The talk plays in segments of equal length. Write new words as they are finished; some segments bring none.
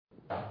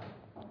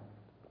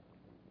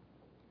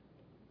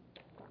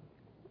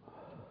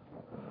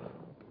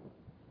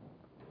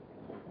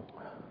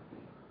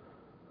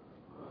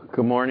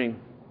Good morning.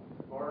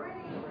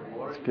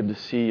 It's good to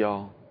see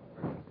y'all.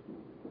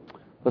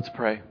 Let's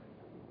pray.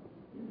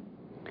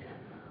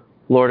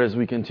 Lord, as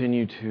we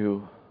continue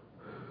to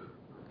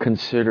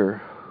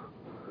consider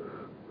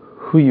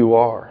who you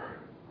are,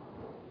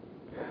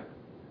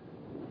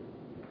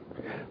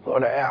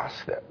 Lord, I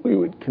ask that we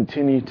would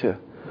continue to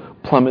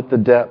plummet the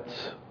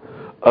depths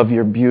of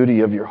your beauty,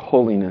 of your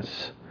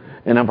holiness,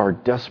 and of our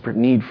desperate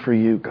need for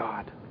you,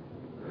 God.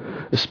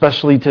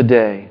 Especially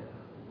today,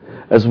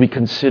 as we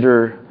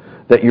consider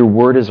that your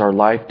word is our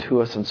life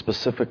to us, and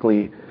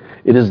specifically,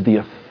 it is the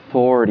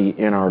authority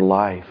in our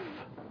life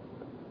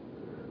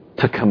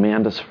to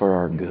command us for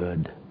our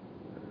good.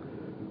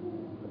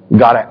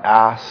 God, I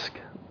ask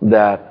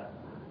that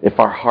if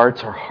our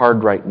hearts are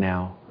hard right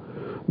now,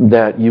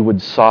 that you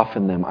would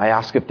soften them. I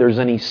ask if there's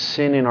any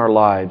sin in our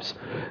lives,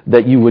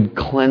 that you would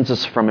cleanse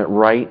us from it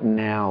right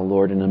now,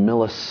 Lord, in a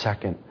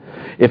millisecond.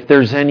 If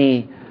there's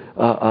any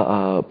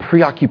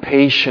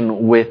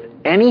preoccupation with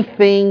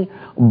anything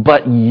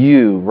but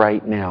you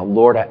right now,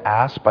 Lord, I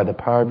ask by the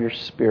power of your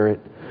Spirit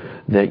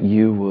that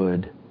you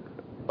would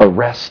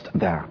arrest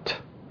that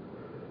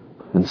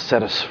and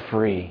set us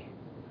free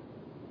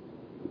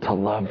to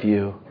love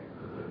you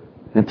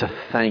and to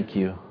thank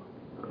you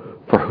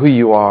for who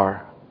you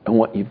are and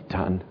what you've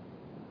done,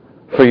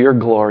 for your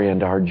glory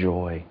and our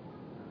joy.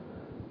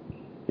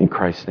 In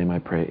Christ's name I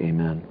pray,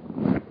 amen.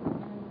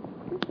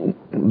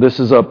 This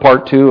is a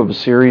part 2 of a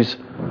series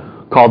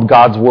called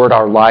God's Word,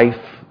 Our Life.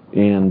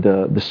 And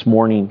this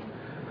morning,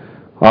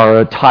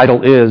 our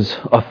title is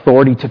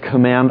Authority to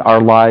Command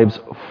Our Lives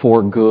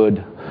for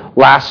Good.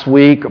 Last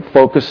week,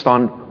 focused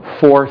on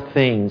 4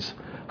 things.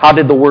 How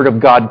did the Word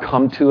of God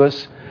come to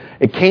us?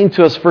 It came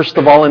to us, first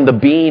of all, in the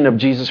being of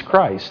Jesus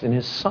Christ and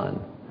His Son.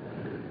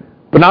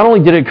 But not only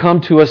did it come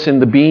to us in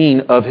the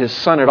being of His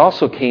Son, it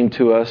also came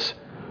to us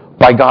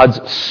by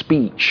God's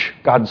speech.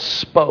 God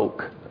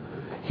spoke.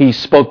 He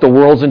spoke the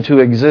worlds into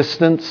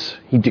existence.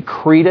 He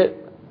decreed it.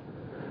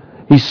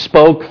 He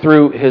spoke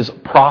through His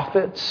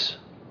prophets.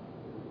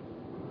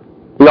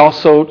 We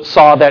also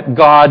saw that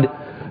God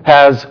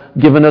has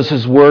given us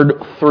His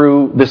Word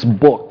through this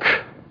book.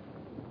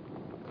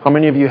 How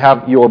many of you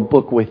have your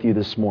book with you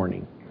this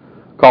morning?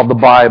 Called the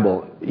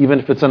Bible. Even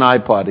if it's an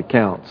iPod, it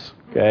counts.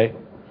 Okay?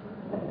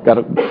 Got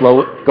to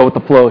go with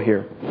the flow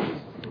here.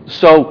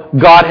 So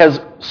God has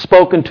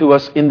spoken to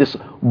us in this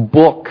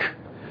book.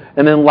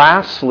 And then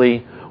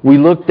lastly, we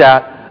looked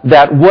at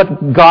that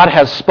what God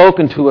has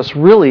spoken to us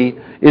really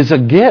is a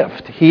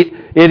gift. He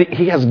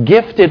has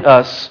gifted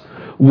us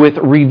with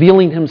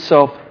revealing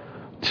Himself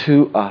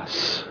to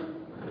us.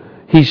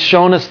 He's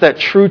shown us that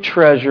true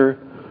treasure,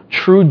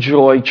 true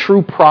joy,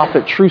 true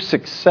profit, true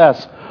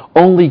success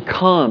only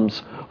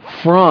comes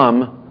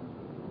from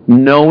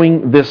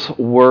knowing this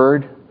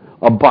Word,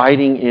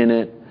 abiding in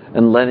it,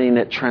 and letting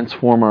it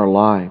transform our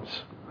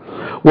lives.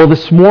 Well,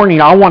 this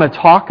morning I want to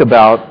talk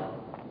about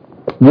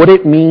what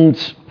it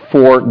means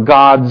for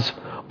God's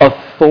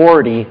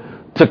authority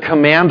to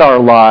command our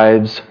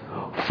lives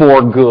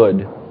for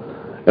good.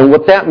 And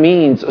what that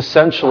means,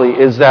 essentially,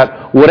 is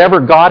that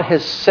whatever God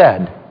has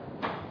said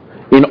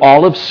in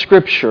all of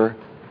Scripture,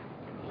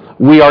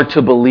 we are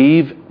to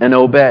believe and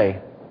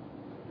obey.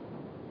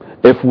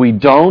 If we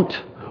don't,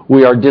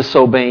 we are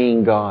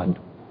disobeying God.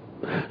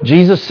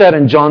 Jesus said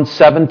in John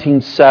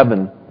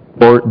 17:7,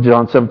 or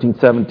John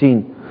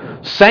 17:17,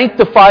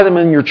 "Sanctify them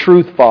in your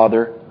truth,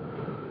 Father.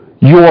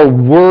 Your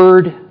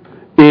word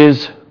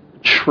is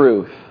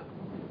truth."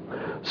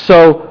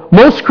 So,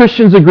 most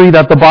Christians agree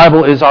that the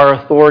Bible is our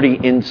authority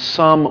in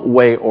some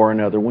way or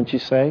another, wouldn't you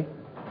say?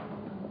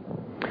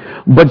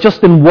 But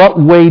just in what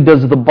way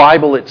does the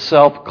Bible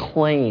itself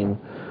claim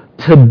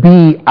to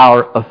be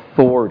our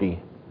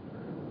authority?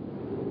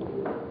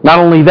 Not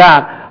only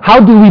that,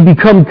 how do we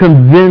become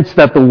convinced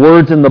that the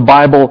words in the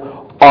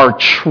Bible are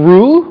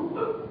true?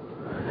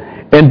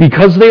 And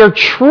because they are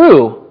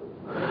true,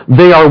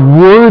 they are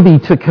worthy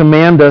to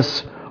command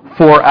us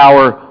for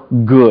our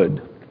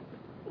good.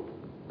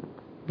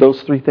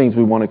 Those 3 things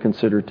we want to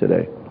consider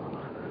today.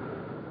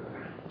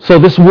 So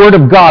this Word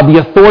of God, the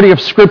authority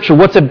of Scripture,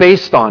 what's it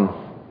based on?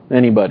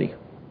 Anybody?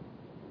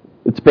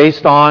 It's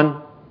based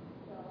on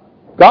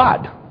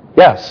God.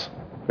 Yes.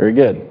 Very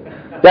good.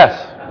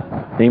 Yes.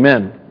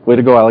 Amen. Way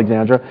to go,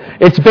 Alexandra.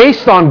 It's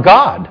based on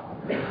God.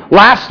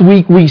 Last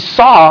week we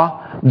saw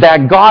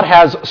that God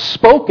has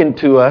spoken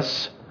to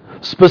us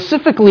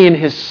specifically in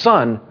His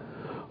Son,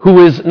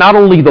 who is not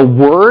only the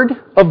Word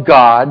of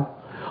God,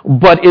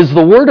 but is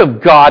the Word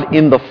of God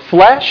in the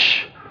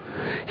flesh.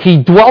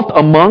 He dwelt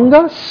among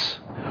us.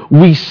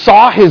 We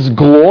saw His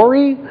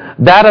glory,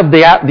 that of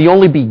the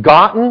only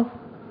begotten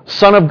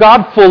Son of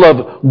God, full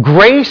of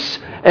grace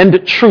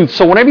and truth.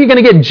 So whenever you're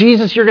going to get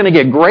Jesus, you're going to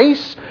get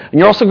grace, and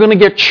you're also going to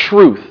get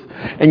truth.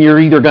 And you're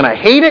either going to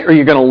hate it or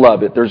you're going to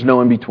love it. There's no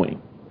in between.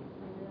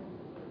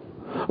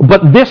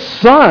 But this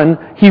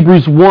Son,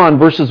 Hebrews 1,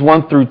 verses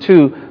 1 through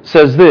 2,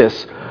 says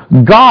this: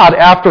 God,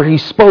 after He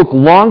spoke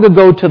long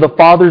ago to the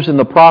fathers and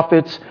the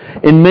prophets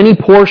in many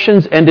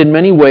portions and in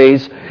many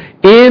ways,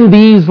 in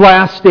these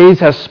last days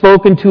has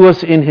spoken to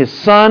us in His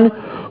Son,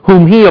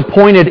 whom He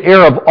appointed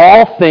heir of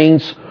all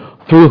things,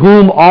 through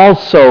whom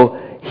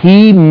also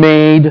He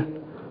made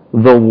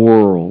the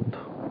world.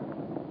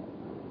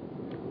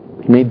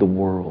 He made the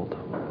world.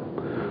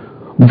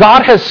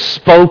 God has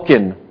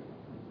spoken.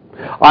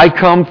 I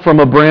come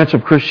from a branch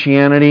of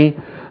Christianity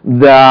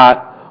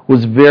that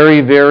was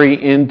very,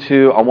 very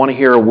into, I want to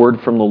hear a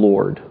word from the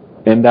Lord.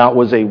 And that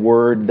was a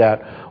word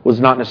that was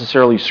not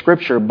necessarily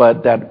Scripture,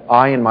 but that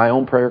I, in my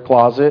own prayer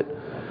closet,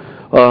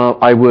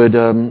 I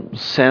would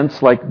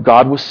sense like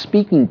God was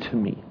speaking to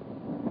me.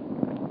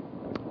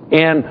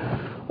 And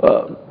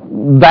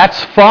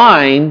that's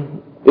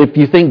fine if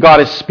you think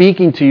God is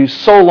speaking to you,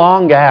 so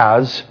long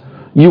as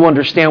you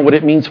understand what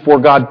it means for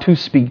God to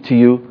speak to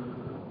you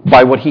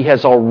by what He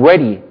has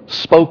already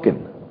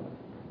spoken.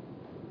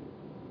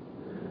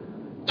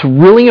 It's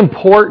really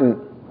important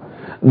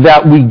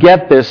that we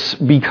get this,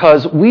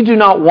 because we do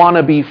not want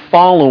to be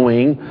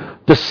following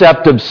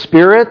deceptive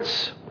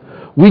spirits.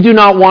 We do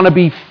not want to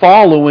be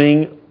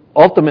following,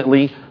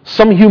 ultimately,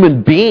 some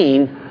human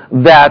being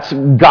that's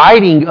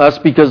guiding us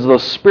because the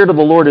Spirit of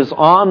the Lord is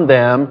on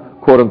them,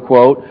 quote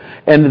unquote,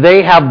 and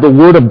they have the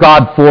Word of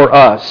God for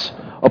us,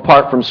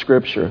 apart from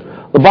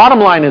Scripture. The bottom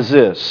line is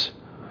this: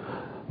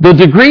 the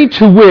degree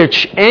to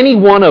which any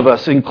one of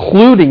us,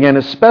 including and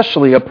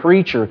especially a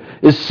preacher,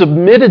 is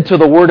submitted to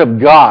the Word of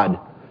God,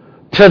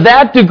 to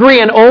that degree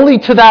and only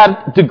to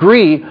that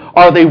degree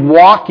are they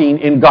walking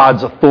in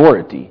God's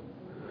authority.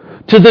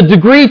 To the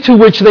degree to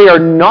which they are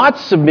not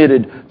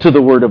submitted to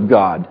the Word of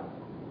God,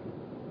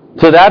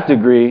 to that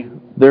degree,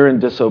 they're in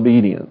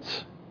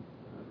disobedience.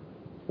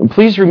 And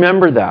please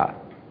remember that,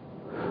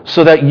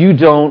 so that you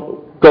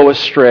don't go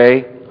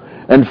astray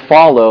and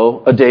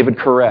follow a David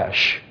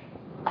Koresh.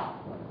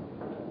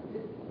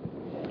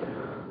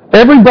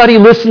 Everybody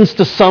listens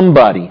to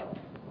somebody.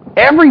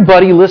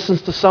 Everybody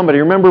listens to somebody.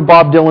 Remember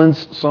Bob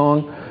Dylan's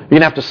song? You're going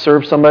to have to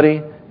serve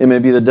somebody. It may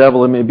be the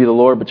devil, it may be the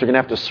Lord, but you're going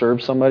to have to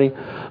serve somebody.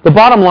 The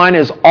bottom line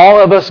is all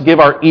of us give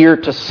our ear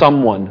to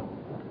someone.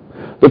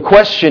 The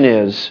question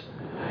is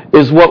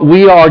what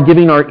we are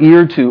giving our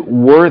ear to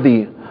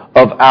worthy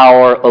of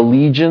our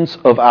allegiance,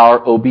 of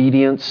our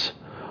obedience,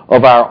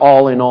 of our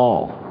all in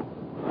all?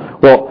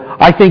 Well,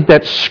 I think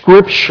that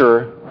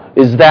Scripture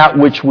is that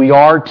which we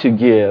are to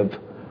give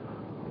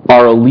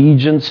our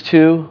allegiance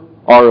to,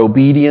 our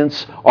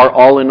obedience, our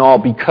all in all,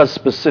 because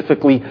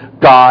specifically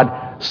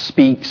God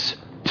speaks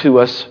to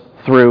us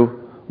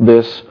through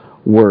this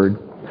Word.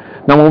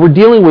 Now, when we're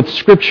dealing with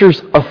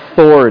Scripture's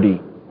authority,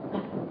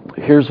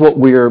 here's what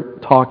we're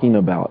talking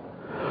about.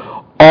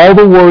 All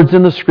the words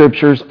in the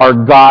Scriptures are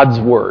God's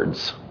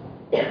words.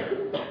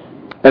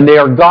 And they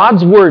are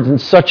God's words in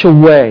such a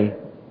way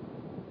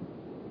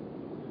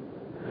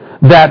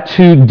that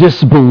to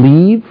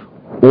disbelieve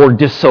or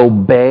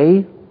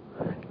disobey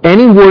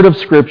any word of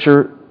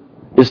Scripture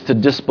is to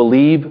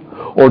disbelieve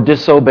or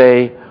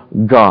disobey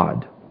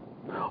God.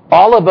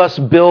 All of us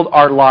build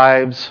our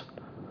lives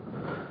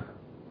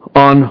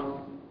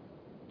on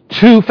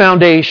two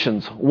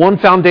foundations. One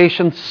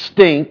foundation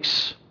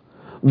stinks.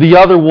 The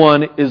other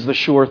one is the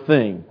sure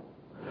thing.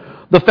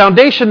 The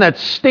foundation that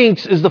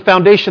stinks is the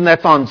foundation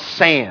that's on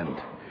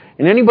sand.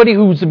 And anybody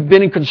who's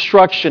been in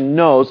construction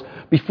knows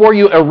before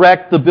you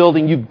erect the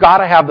building, you've got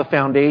to have the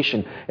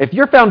foundation. If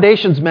your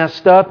foundation's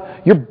messed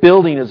up, your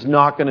building is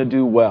not going to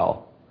do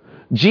well.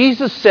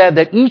 Jesus said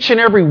that each and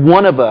every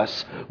one of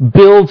us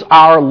builds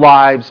our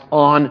lives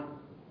on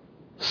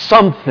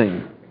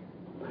something.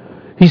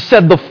 He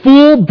said the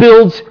fool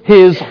builds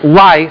his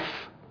life.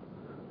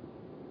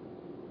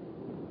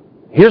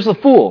 Here's the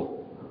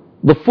fool.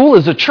 The fool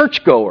is a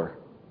churchgoer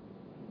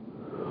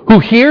who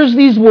hears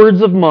these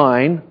words of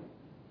mine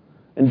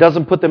and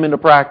doesn't put them into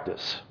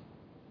practice.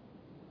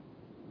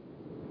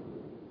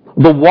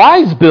 The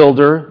wise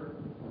builder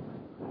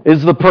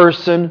is the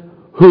person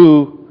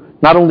who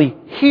not only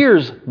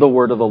hears the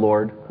word of the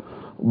Lord,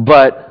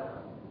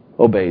 but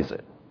obeys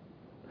it.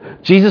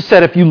 Jesus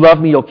said, if you love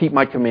me, you'll keep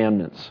my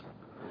commandments.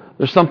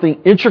 There's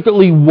something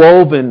intricately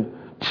woven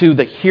to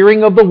the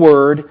hearing of the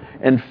word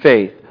and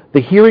faith.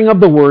 The hearing of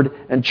the word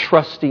and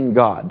trusting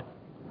God.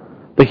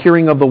 The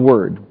hearing of the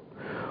word.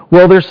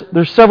 Well,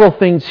 there's several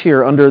things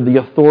here under the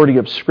authority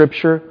of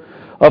Scripture.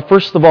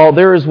 First of all,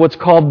 there is what's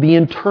called the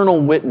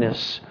internal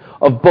witness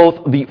of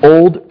both the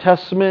Old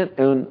Testament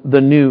and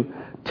the New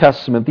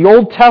Testament. The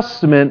Old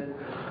Testament,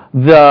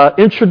 the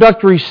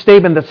introductory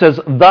statement that says,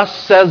 "Thus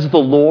says the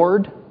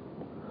Lord,"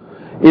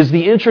 is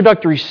the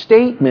introductory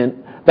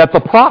statement that the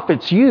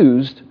prophets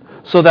used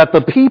so that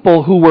the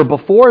people who were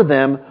before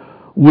them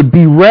would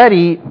be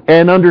ready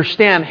and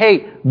understand,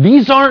 hey,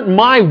 these aren't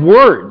my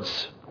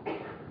words.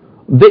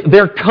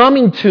 They're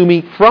coming to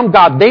me from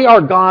God. They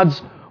are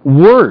God's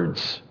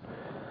words.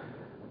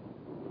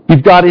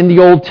 You've got in the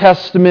Old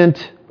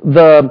Testament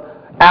the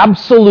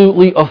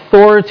absolutely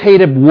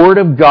authoritative Word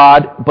of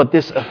God, but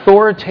this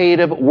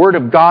authoritative Word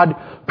of God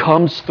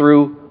comes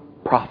through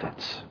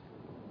prophets.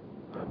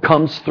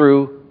 comes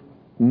through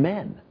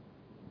men.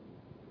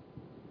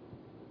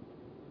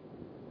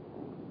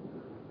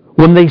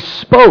 When they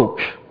spoke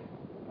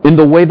in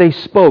the way they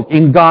spoke,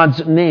 in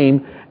God's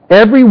name,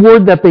 every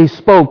word that they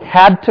spoke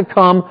had to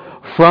come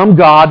from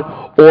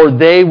God, or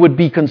they would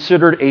be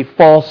considered a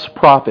false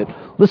prophet.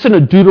 Listen to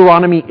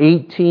Deuteronomy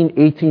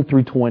 18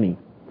 through 20.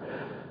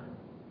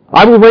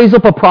 I will raise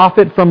up a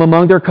prophet from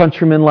among their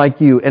countrymen like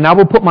you, and I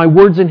will put my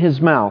words in his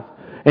mouth,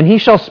 and he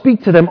shall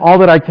speak to them all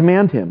that I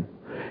command him.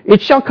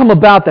 It shall come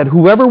about that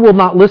whoever will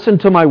not listen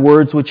to my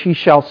words, which he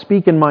shall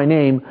speak in my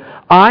name,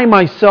 I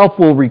myself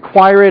will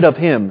require it of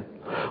him.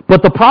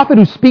 But the prophet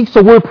who speaks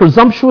a word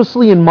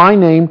presumptuously in my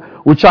name,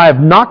 which I have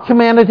not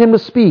commanded him to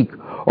speak,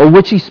 or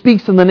which he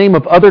speaks in the name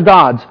of other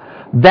gods,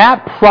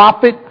 that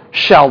prophet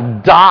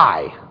shall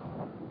die.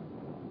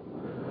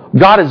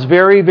 God is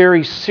very,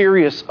 very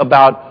serious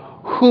about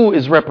who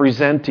is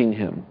representing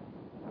him.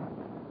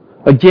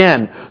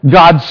 Again,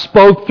 God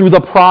spoke through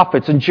the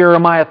prophets in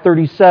Jeremiah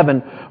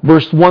 37,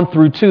 verse 1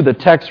 through 2. The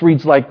text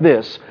reads like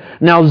this.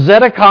 Now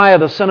Zedekiah,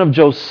 the son of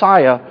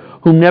Josiah,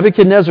 whom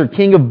Nebuchadnezzar,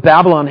 king of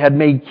Babylon, had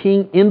made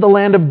king in the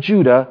land of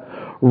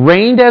Judah,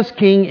 reigned as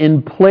king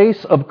in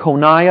place of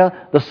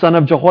Coniah, the son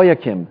of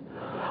Jehoiakim.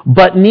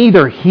 But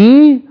neither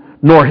he,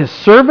 nor his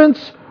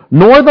servants,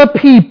 nor the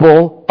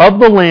people of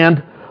the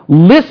land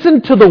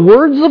listened to the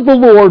words of the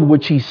Lord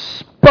which he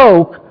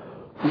spoke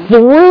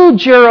through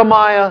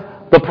Jeremiah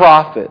the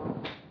prophet.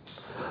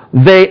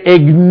 They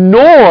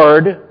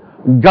ignored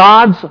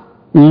God's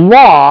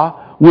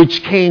law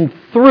which came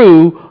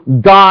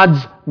through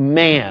God's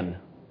man.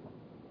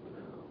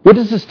 What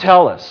does this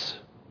tell us?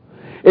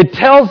 It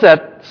tells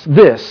us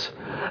this,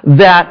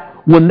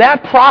 that when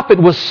that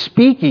prophet was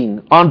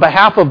speaking on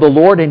behalf of the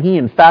Lord, and he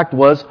in fact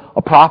was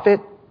a prophet,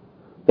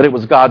 that it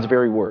was God's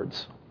very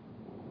words.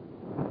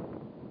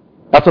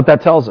 That's what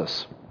that tells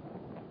us.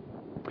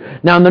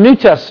 Now in the New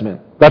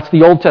Testament, that's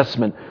the Old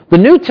Testament. The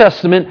New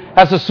Testament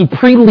has a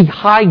supremely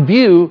high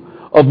view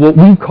of what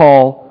we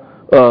call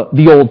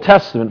the Old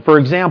Testament. For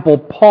example,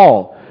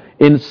 Paul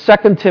in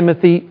 2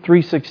 Timothy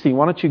 3:16.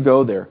 Why don't you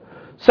go there?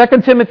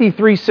 2 Timothy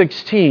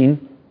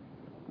 3:16.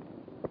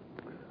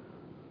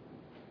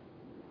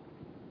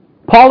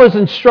 Paul is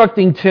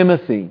instructing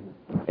Timothy,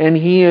 and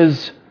he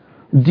is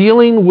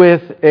dealing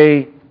with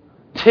a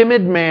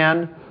timid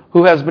man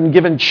who has been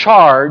given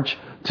charge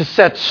to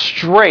set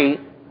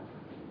straight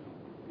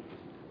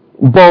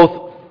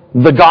both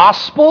the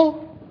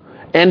gospel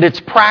and its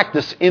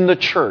practice in the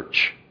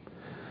church.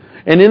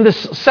 And in this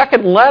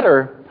second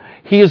letter,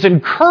 he is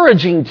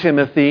encouraging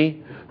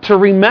Timothy to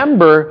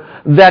remember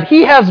that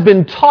he has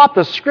been taught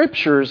the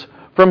Scriptures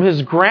from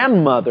his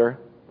grandmother,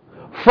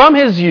 from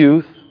his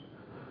youth,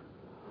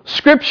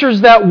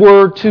 Scriptures that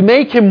were to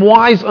make him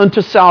wise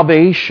unto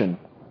salvation.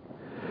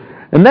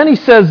 And then he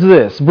says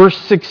this, verse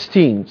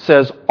 16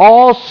 says,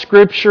 all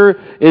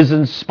Scripture is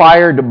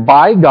inspired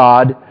by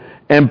God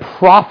and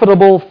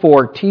profitable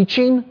for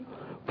teaching,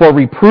 for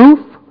reproof,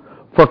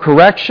 for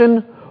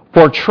correction,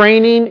 for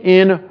training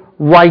in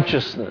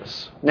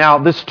righteousness. Now,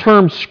 this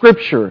term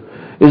Scripture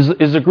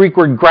is a Greek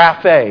word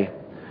graphe,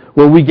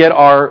 where we get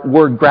our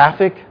word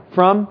graphic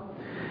from.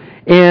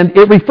 And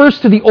it refers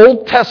to the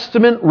Old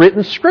Testament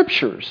written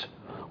Scriptures.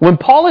 When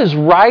Paul is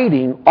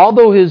writing,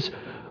 although his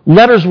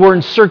letters were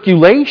in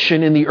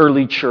circulation in the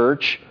early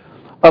church,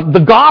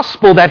 the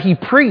gospel that he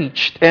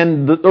preached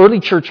and the early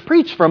church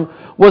preached from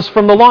was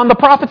from the law and the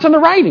prophets and the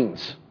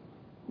writings.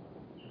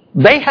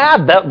 They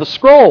had the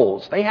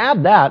scrolls. They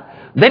had that.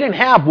 They didn't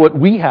have what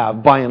we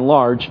have, by and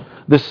large,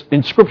 this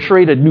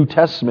inscripturated New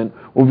Testament,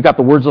 where we've got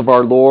the words of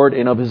our Lord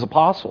and of His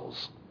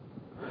apostles.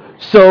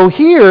 So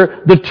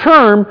here, the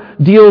term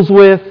deals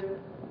with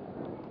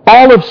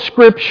all of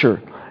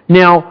Scripture.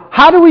 Now,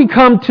 how do we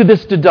come to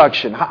this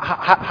deduction?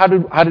 How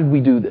did we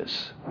do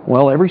this?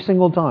 Well, every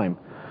single time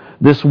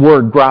this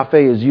word graphe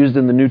is used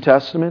in the New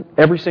Testament,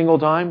 every single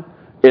time,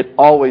 it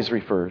always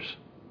refers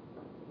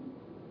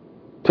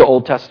to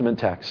Old Testament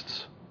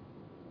texts.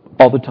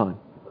 All the time.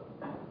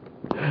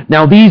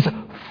 Now, these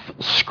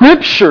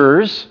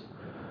Scriptures,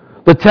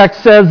 the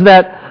text says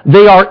that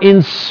they are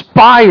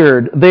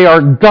inspired. They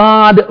are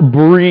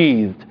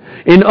God-breathed.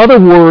 In other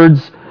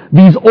words,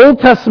 these Old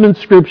Testament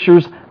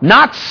Scriptures,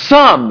 not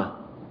some,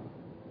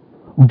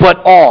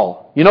 but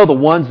all. You know, the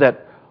ones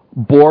that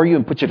bore you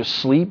and put you to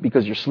sleep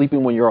because you're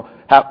sleeping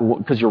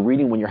because you're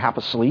reading when you're half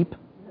asleep?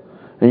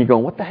 And you're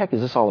going, what the heck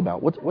is this all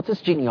about? What's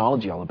this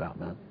genealogy all about,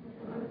 man?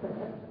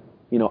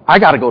 You know, I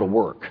got to go to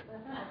work.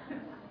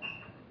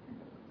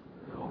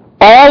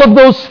 All of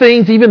those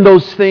things, even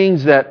those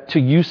things that to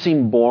you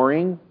seem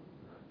boring,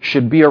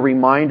 should be a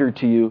reminder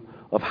to you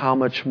of how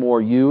much more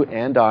you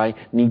and I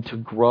need to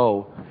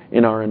grow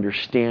in our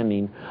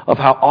understanding of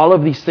how all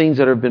of these things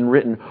that have been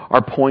written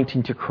are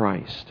pointing to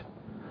Christ,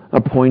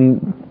 are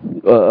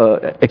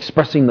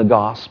expressing the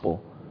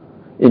gospel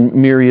in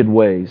myriad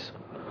ways.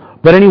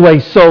 But anyway,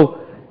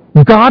 so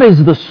God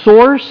is the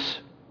source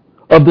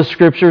of the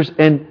Scriptures,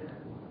 and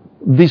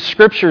these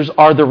Scriptures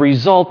are the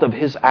result of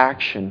His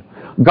action.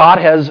 God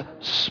has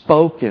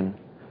spoken.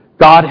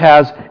 God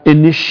has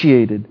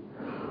initiated.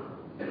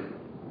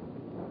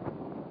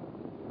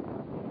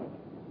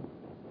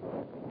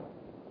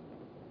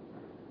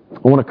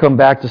 I want to come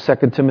back to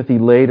 2 Timothy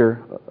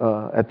later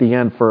at the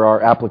end for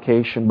our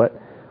application,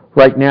 but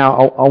right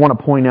now I want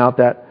to point out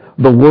that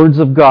the words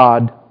of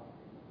God,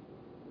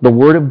 the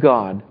Word of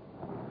God,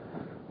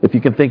 if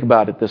you can think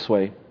about it this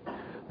way,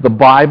 the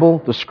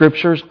Bible, the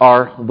Scriptures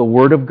are the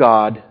Word of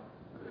God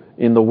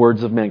in the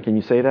words of men. Can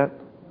you say that?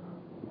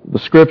 The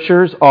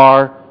Scriptures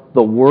are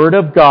the Word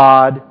of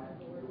God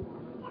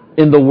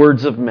in the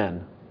words of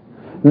men.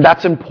 And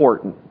that's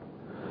important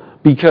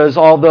because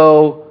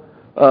although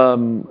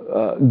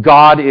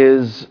God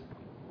is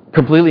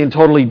completely and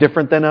totally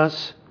different than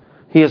us,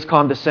 He has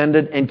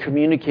condescended and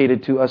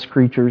communicated to us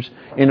creatures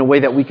in a way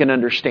that we can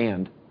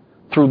understand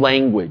through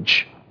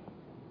language.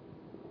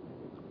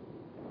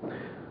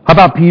 How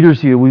about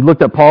Peter's view? We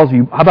looked at Paul's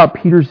view. How about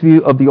Peter's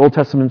view of the Old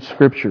Testament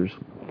Scriptures?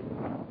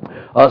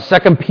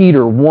 2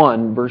 Peter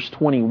 1, verse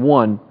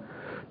 21,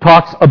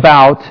 talks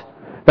about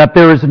that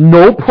there is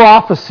no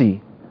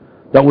prophecy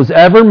that was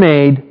ever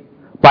made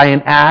by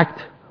an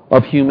act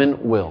of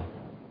human will,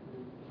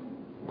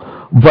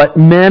 but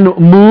men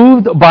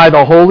moved by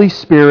the Holy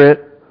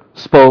Spirit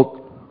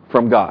spoke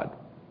from God.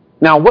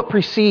 Now, what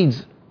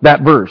precedes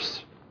that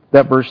verse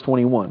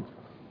 21?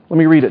 Let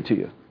me read it to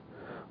you.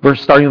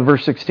 Starting with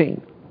verse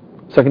 16.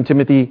 2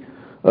 Timothy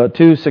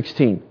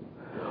 2:16.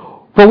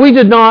 For we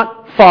did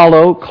not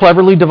follow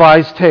cleverly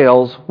devised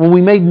tales when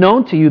we made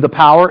known to you the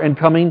power and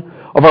coming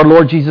of our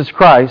Lord Jesus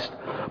Christ,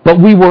 but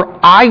we were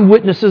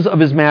eyewitnesses of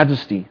His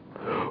majesty.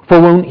 For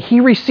when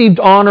He received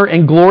honor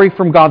and glory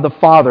from God the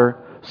Father,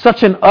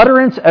 such an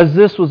utterance as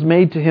this was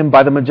made to Him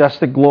by the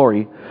majestic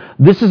glory,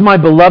 "This is my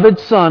beloved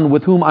Son,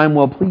 with whom I am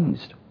well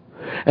pleased."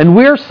 And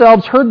we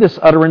ourselves heard this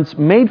utterance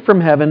made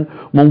from heaven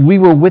when we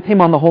were with Him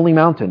on the holy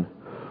mountain.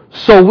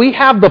 So we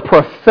have the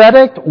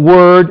prophetic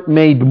word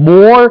made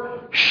more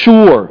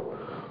sure,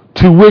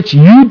 to which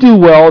you do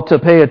well to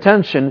pay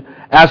attention,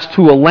 as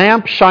to a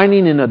lamp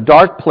shining in a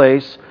dark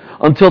place,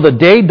 until the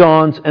day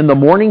dawns and the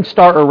morning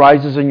star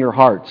arises in your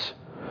hearts.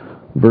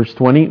 Verse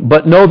 20,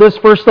 but know this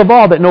first of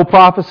all, that no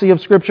prophecy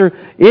of Scripture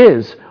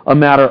is a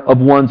matter of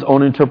one's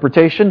own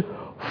interpretation,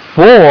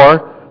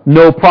 for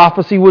no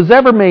prophecy was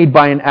ever made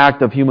by an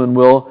act of human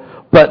will,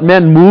 but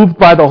men moved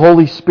by the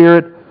Holy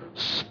Spirit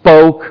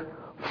spoke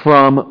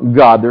from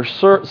God. There's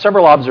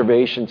several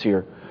observations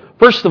here.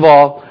 First of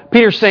all,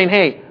 Peter's saying,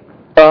 hey,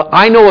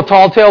 I know a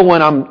tall tale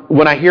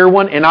when I hear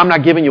one, and I'm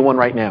not giving you one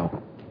right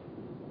now.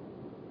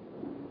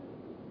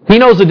 He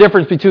knows the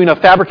difference between a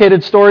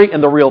fabricated story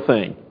and the real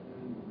thing.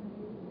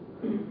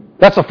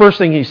 That's the first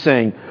thing he's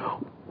saying.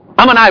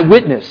 I'm an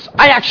eyewitness.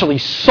 I actually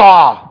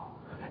saw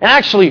and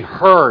actually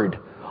heard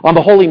on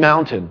the holy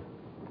mountain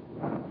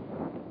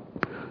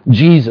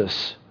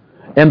Jesus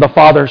and the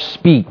Father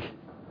speak.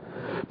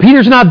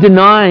 Peter's not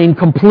denying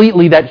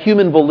completely that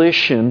human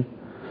volition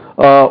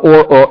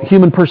or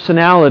human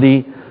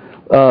personality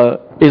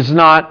is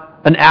not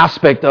an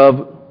aspect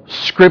of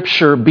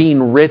Scripture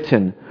being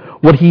written.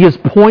 What he is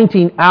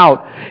pointing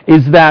out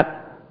is that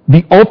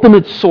the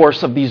ultimate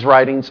source of these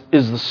writings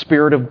is the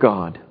Spirit of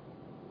God.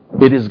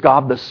 It is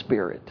God the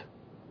Spirit.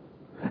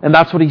 And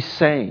that's what he's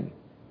saying.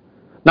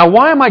 Now,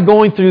 why am I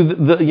going through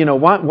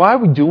why are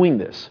we doing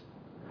this?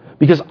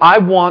 Because I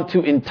want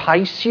to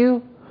entice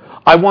you.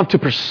 I want to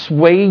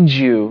persuade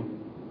you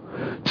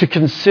to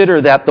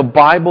consider that the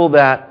Bible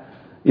that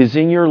is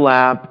in your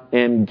lap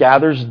and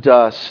gathers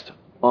dust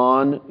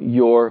on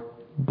your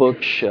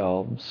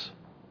bookshelves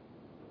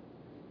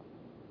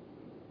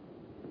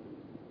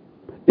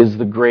is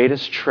the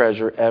greatest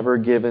treasure ever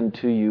given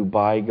to you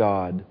by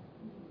God.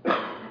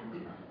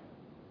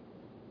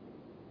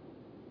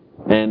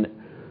 And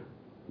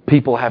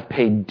people have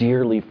paid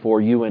dearly for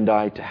you and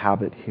I to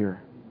have it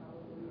here.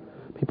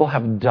 People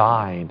have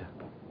died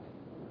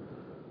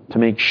to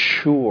make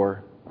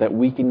sure that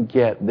we can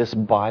get this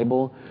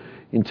Bible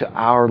into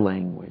our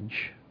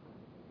language.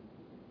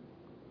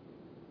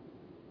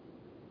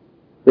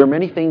 There are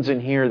many things in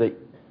here that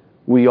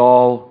we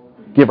all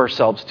give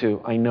ourselves to.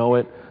 I know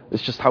it.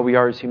 It's just how we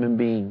are as human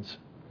beings.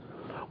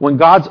 When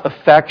God's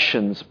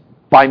affections,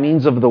 by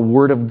means of the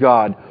Word of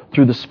God,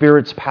 through the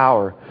Spirit's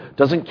power,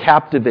 doesn't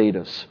captivate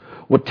us,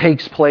 what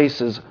takes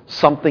place is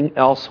something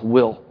else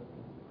will.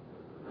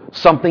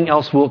 Something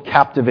else will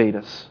captivate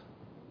us.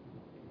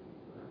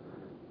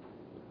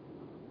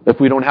 If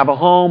we don't have a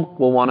home,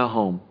 we'll want a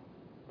home.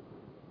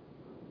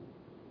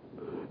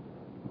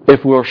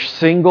 If we're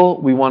single,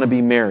 we want to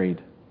be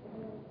married.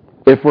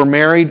 If we're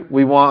married,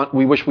 we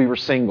wish we were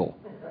single.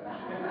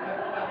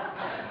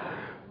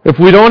 If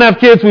we don't have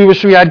kids, we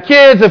wish we had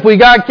kids. If we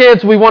got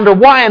kids, we wonder,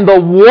 why in the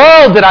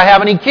world did I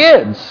have any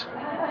kids?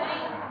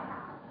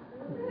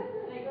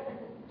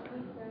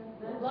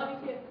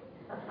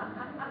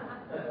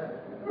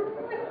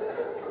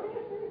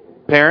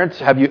 Parents,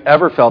 have you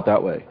ever felt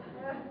that way?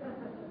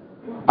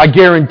 I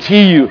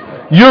guarantee you,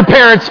 your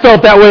parents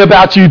felt that way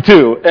about you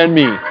too, and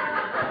me.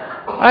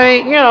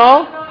 I mean,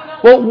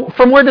 well,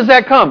 from where does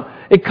that come?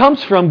 It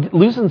comes from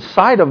losing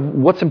sight of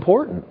what's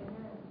important.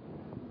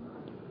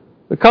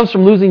 It comes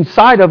from losing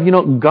sight of,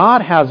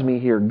 God has me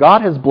here.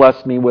 God has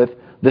blessed me with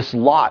this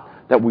lot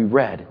that we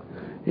read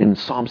in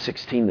Psalm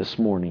 16 this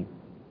morning.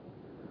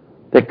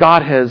 That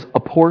God has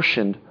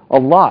apportioned a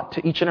lot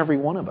to each and every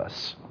one of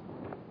us.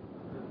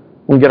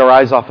 When we get our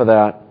eyes off of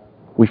that,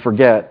 we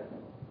forget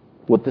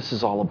what this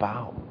is all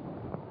about.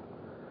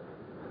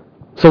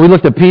 So we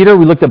looked at Peter,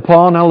 we looked at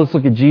Paul, now let's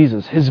look at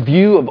Jesus. His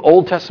view of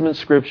Old Testament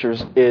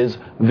Scriptures is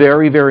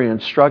very, very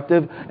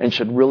instructive and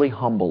should really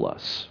humble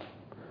us.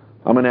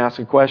 I'm going to ask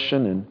a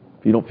question, and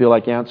if you don't feel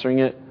like answering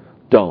it,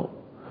 don't.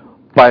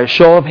 By a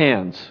show of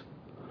hands,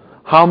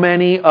 how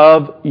many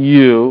of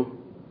you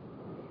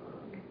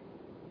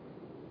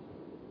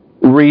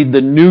read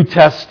the New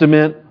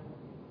Testament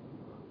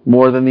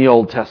more than the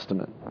Old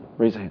Testament?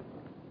 Raise a hand.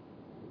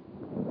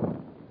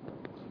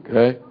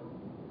 Okay.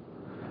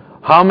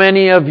 How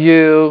many of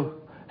you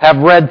have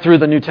read through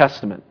the New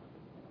Testament?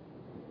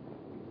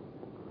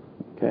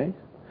 Okay.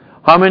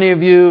 How many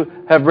of you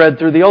have read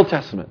through the Old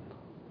Testament?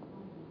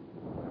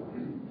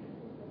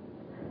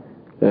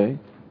 Okay.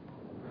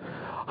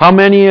 How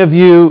many of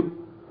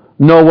you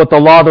know what the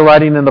law, the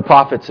writing, and the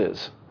prophets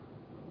is?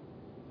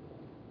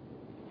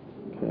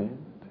 Okay.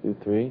 2,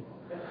 3.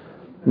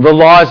 The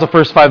law is the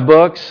first 5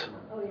 books.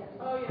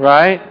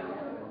 Right?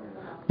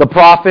 The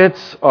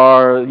prophets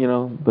are,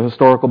 the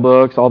historical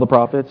books, all the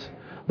prophets.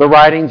 The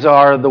writings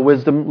are the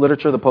wisdom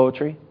literature, the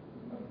poetry.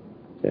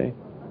 Okay.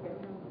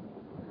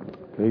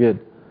 Very good.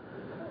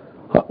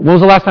 When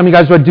was the last time you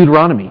guys read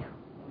Deuteronomy?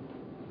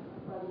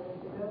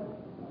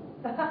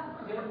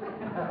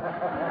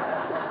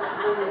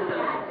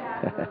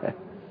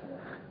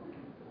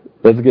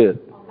 That's good.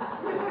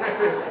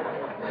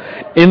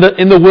 In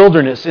the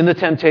wilderness, in the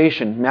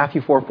temptation,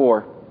 Matthew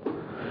 4:4.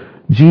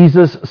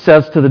 Jesus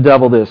says to the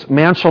devil this,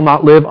 "Man shall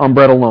not live on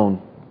bread alone,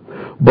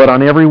 but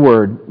on every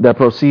word that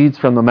proceeds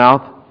from the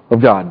mouth of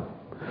God."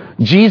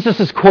 Jesus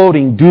is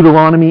quoting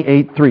Deuteronomy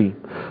 8:3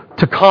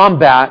 to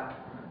combat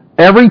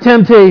every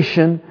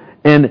temptation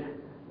and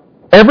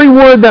every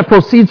word that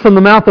proceeds from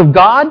the mouth of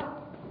God.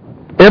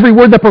 Every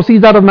word that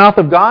proceeds out of the mouth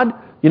of God.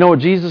 You know what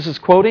Jesus is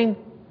quoting?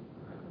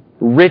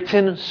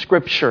 Written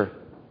Scripture.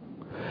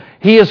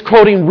 He is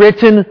quoting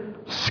written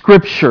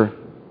Scripture.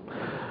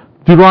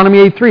 Deuteronomy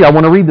 8:3, I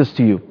want to read this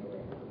to you.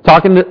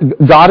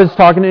 God is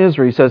talking to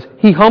Israel. He says,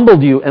 "He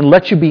humbled you and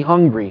let you be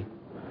hungry,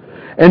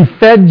 and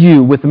fed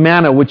you with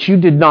manna which you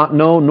did not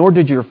know, nor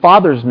did your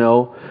fathers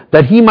know,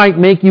 that He might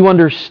make you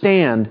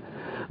understand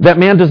that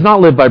man does not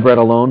live by bread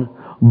alone,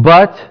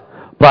 but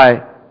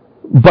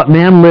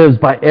man lives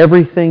by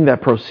everything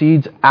that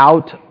proceeds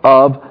out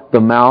of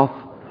the mouth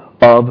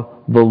of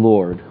the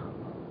Lord."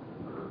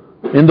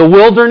 In the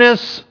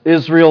wilderness,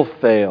 Israel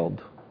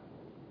failed.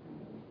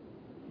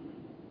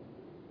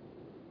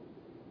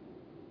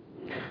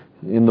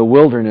 In the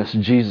wilderness,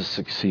 Jesus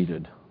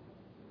succeeded.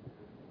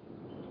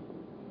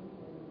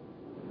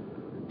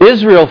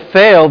 Israel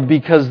failed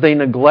because they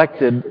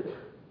neglected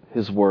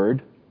His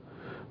Word.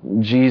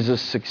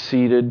 Jesus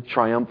succeeded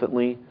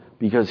triumphantly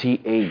because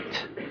He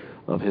ate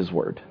of His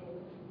Word.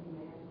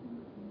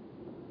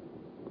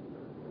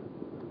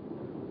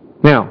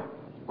 Now,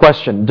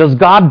 question. Does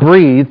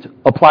God-breathed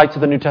apply to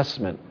the New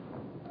Testament?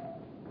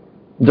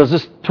 Does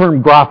this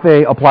term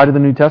graphe apply to the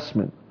New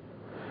Testament?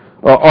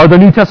 Are the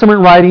New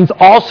Testament writings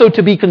also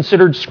to be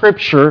considered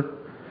Scripture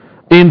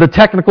in the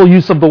technical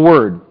use of the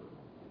word?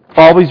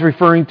 Always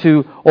referring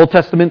to Old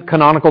Testament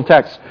canonical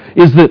texts.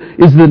 Is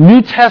the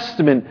New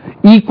Testament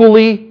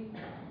equally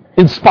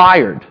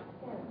inspired?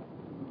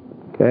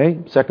 Okay,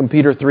 2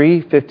 Peter 3,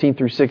 15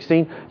 through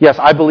 16. Yes,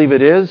 I believe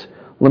it is.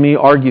 Let me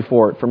argue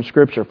for it from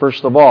Scripture.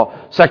 First of all,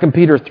 2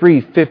 Peter 3,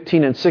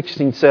 15 and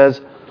 16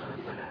 says,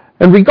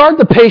 "And regard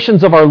the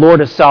patience of our Lord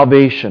as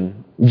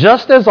salvation,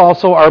 just as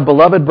also our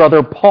beloved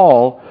brother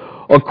Paul,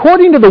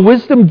 according to the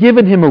wisdom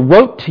given him,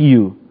 wrote to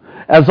you,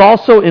 as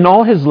also in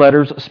all his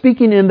letters,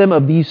 speaking in them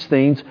of these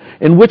things,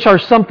 in which are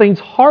some things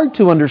hard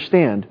to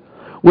understand,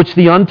 which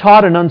the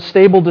untaught and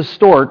unstable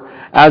distort,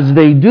 as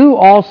they do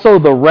also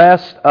the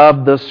rest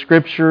of the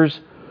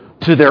Scriptures,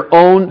 to their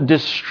own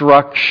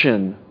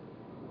destruction."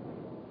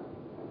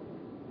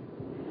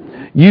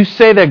 You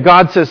say that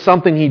God says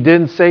something He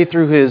didn't say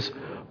through His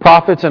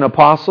prophets and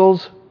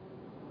apostles,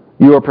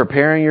 you are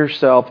preparing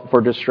yourself for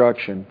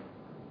destruction.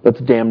 That's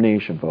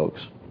damnation, folks.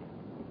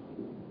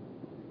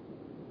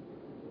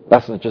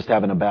 That's not just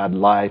having a bad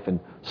life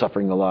and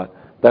suffering a lot.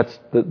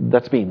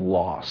 That's being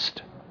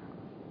lost.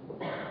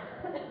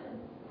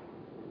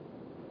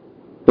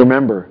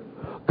 Remember,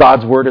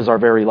 God's Word is our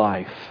very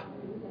life.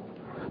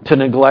 To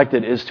neglect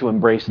it is to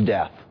embrace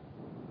death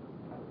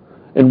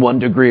in one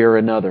degree or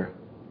another.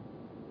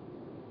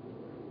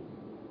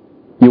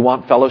 You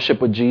want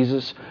fellowship with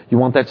Jesus? You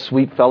want that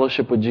sweet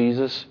fellowship with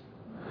Jesus?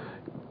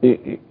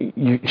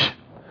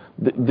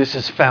 This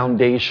is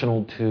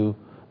foundational to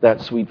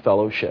that sweet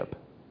fellowship.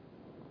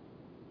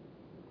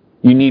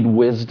 You need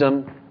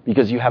wisdom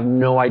because you have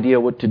no idea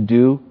what to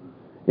do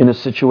in a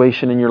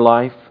situation in your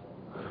life.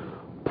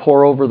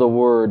 Pore over the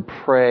Word,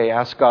 pray,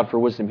 ask God for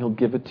wisdom. He'll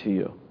give it to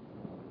you.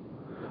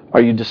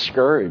 Are you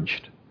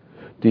discouraged?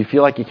 Do you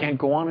feel like you can't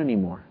go on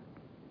anymore?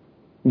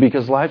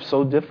 Because life's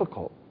so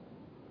difficult.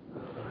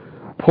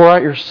 Pour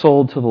out your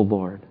soul to the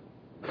Lord.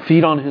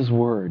 Feed on His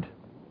Word.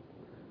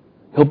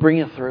 He'll bring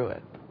you through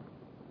it.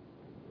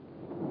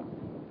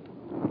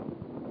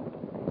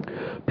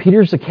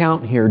 Peter's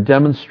account here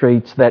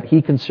demonstrates that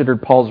he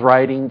considered Paul's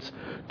writings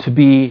to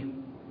be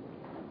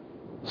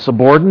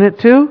subordinate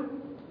to?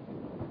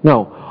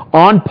 No,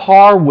 on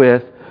par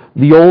with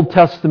the Old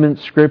Testament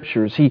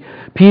Scriptures.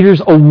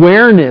 Peter's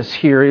awareness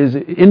here is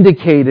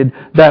indicated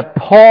that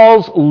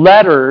Paul's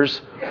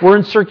letters were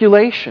in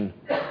circulation.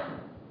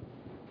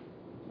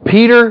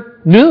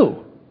 Peter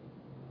knew,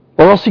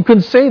 or else he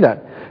couldn't say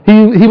that.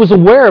 He was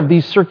aware of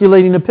these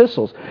circulating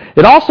epistles.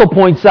 It also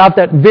points out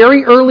that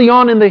very early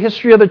on in the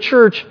history of the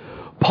church,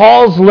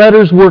 Paul's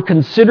letters were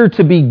considered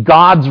to be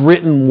God's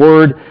written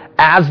word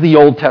as the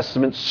Old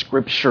Testament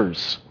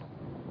Scriptures.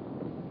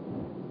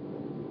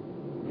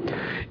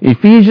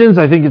 Ephesians,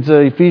 I think it's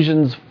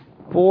Ephesians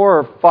 4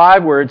 or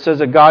 5, where it says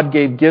that God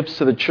gave gifts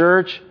to the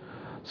church.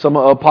 Some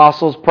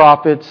apostles,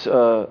 prophets,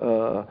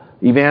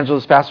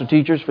 evangelists, pastor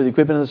teachers for the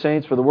equipping of the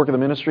saints, for the work of the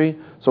ministry,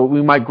 so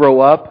we might grow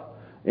up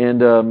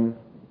and,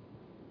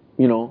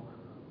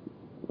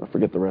 I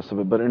forget the rest of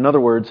it, but in other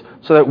words,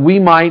 so that we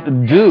might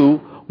do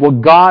what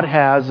God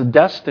has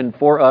destined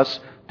for us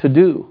to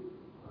do.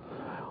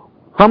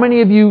 How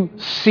many of you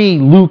see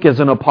Luke as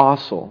an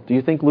apostle? Do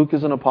you think Luke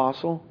is an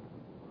apostle?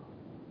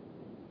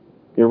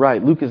 You're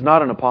right, Luke is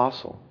not an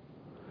apostle.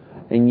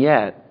 And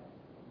yet,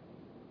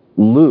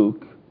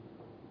 Luke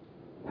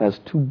has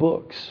 2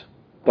 books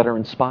that are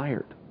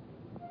inspired.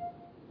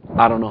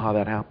 I don't know how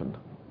that happened.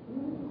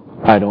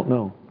 I don't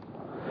know.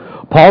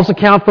 Paul's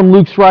account from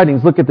Luke's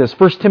writings, look at this.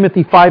 1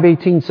 Timothy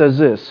 5:18 says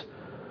this.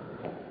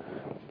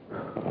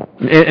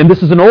 And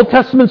this is an Old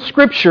Testament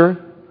scripture.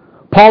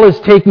 Paul is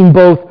taking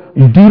both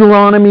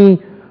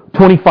Deuteronomy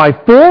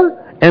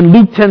 25:4 and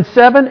Luke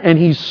 10:7, and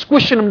he's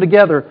squishing them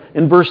together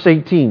in verse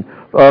 18.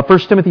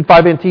 1 Timothy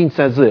 5:18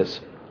 says this.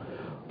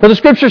 For the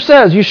scripture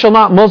says, you shall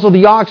not muzzle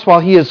the ox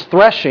while he is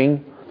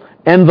threshing,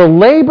 and the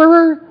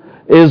laborer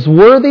is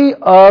worthy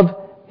of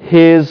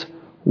his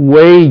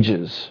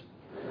wages.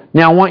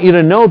 Now I want you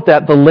to note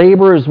that the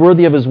laborer is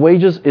worthy of his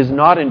wages is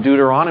not in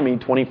Deuteronomy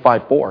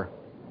 25:4.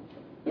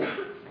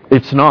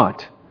 It's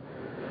not.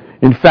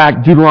 In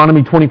fact,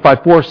 Deuteronomy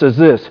 25:4 says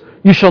this,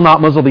 you shall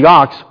not muzzle the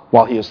ox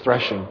while he is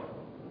threshing.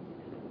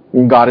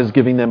 And God is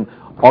giving them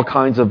all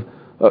kinds of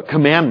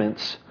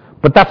commandments.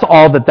 But that's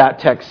all that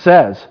text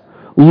says.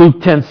 Luke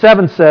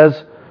 10:7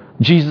 says,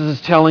 Jesus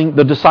is telling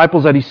the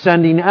disciples that He's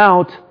sending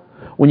out,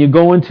 when you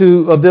go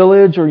into a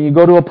village or you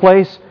go to a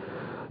place,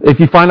 if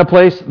you find a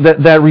place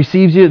that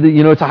receives you,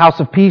 it's a house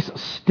of peace,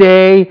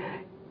 stay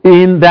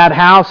in that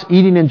house,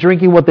 eating and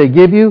drinking what they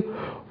give you.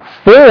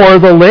 For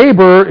the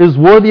laborer is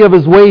worthy of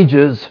his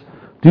wages.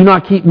 Do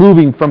not keep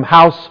moving from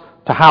house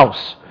to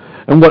house.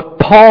 And what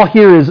Paul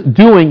here is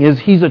doing is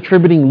he's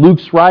attributing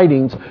Luke's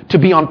writings to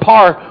be on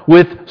par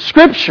with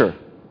Scripture.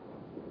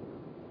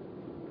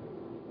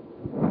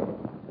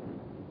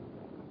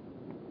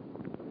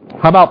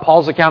 How about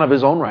Paul's account of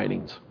his own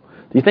writings?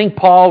 Do you think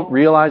Paul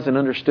realized and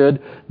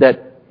understood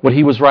that what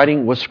he was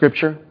writing was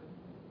Scripture?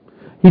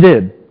 He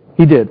did.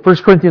 1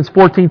 Corinthians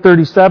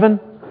 14:37,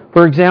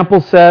 for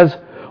example, says,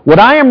 what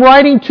I am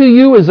writing to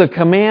you is a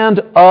command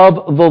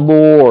of the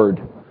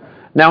Lord.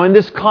 Now, in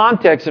this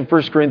context in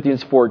 1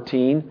 Corinthians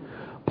 14,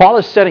 Paul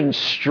is setting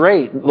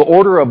straight the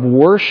order of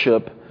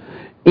worship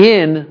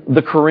in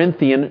the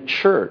Corinthian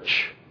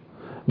church.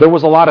 There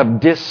was a lot of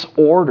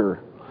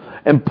disorder.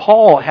 And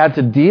Paul had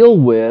to deal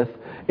with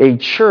a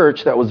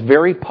church that was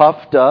very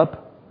puffed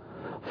up,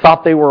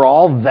 thought they were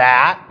all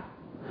that.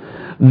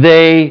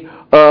 They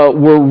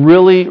were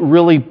really,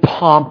 really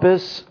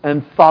pompous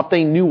and thought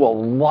they knew a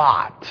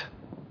lot.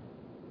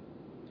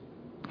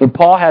 And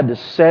Paul had to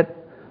set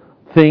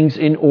things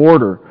in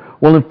order.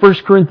 Well, in 1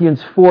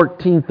 Corinthians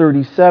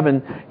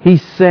 14:37,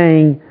 he's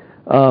saying,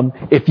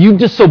 if you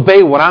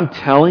disobey what I'm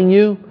telling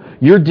you,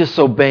 you're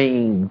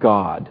disobeying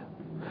God.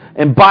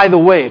 And by the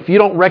way, if you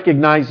don't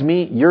recognize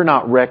me, you're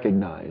not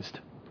recognized.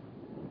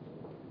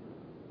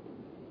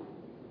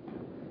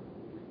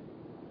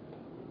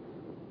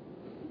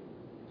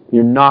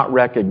 You're not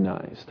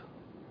recognized.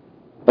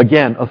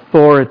 Again,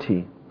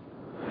 authority.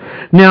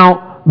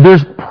 Now,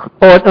 there's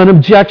an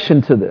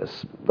objection to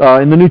this.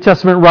 In the New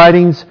Testament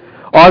writings,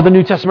 are the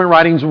New Testament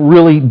writings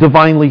really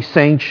divinely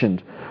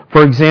sanctioned?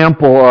 For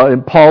example,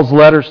 in Paul's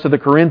letters to the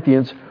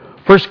Corinthians,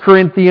 1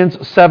 Corinthians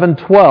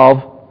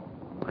 7:12,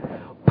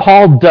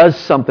 Paul does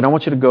something. I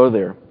want you to go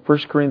there. 1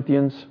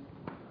 Corinthians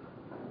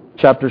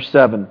chapter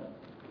 7.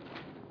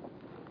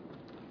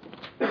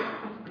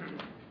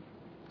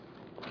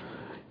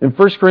 In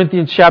 1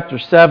 Corinthians chapter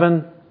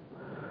 7,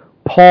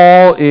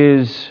 Paul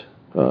is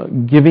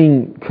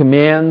giving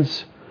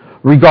commands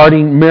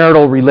regarding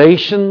marital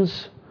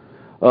relations,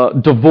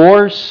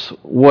 divorce,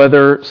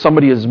 whether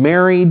somebody is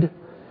married,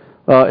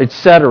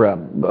 etc.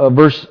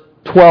 Verse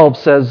 12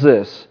 says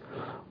this,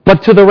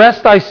 but to the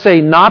rest I say,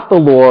 not the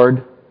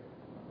Lord,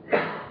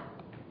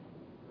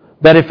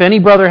 that if any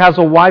brother has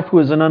a wife who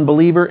is an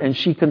unbeliever and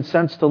she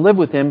consents to live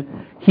with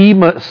him, he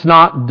must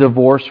not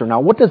divorce her. Now,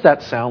 what does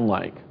that sound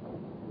like?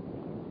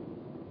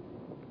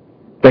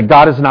 That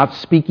God is not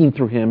speaking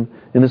through him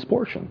in this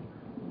portion.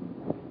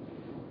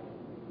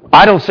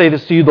 I don't say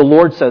this to you, the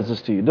Lord says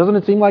this to you. Doesn't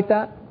it seem like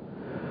that?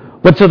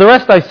 But to the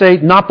rest I say,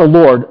 not the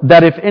Lord,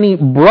 that if any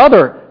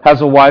brother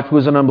has a wife who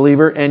is an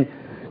unbeliever and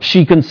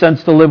she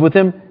consents to live with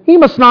him, he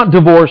must not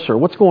divorce her.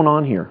 What's going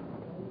on here?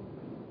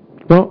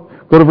 Well,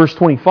 go to verse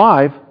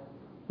 25.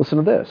 Listen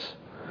to this.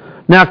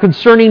 Now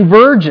concerning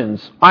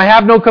virgins, I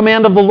have no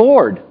command of the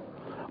Lord,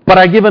 but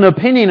I give an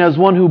opinion as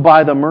one who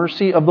by the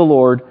mercy of the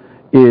Lord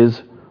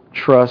is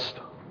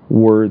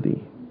trustworthy.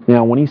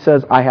 Now when he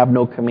says, I have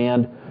no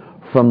command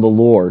from the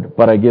Lord,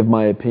 but I give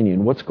my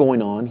opinion, what's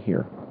going on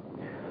here?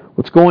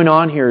 What's going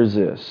on here is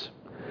this,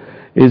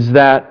 is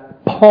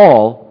that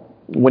Paul,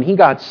 when he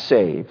got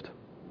saved,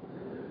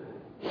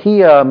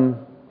 he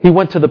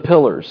went to the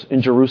pillars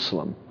in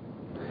Jerusalem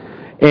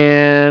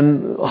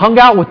and hung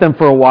out with them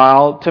for a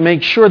while to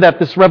make sure that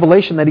this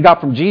revelation that he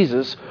got from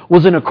Jesus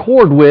was in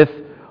accord with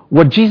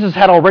what Jesus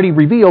had already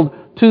revealed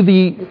to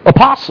the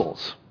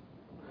apostles.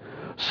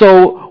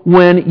 So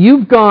when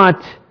you've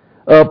got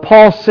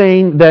Paul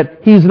saying that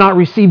he's not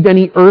received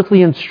any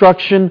earthly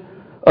instruction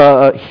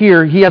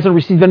here, he hasn't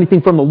received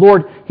anything from the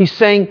Lord, he's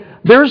saying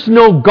there's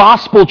no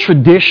gospel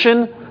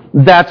tradition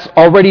that's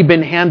already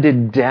been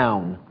handed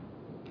down.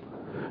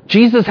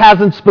 Jesus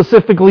hasn't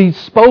specifically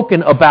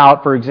spoken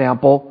about, for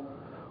example,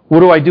 what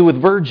do I do with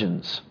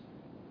virgins?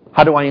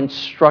 How do I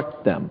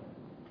instruct them?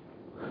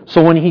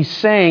 So when he's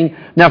saying,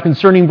 now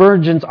concerning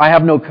virgins, I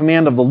have no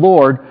command of the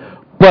Lord,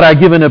 but I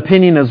give an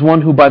opinion as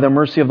one who by the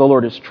mercy of the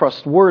Lord is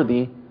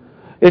trustworthy,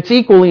 it's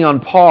equally on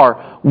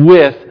par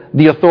with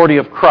the authority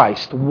of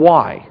Christ.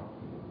 Why?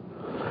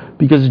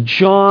 Because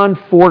John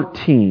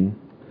 14,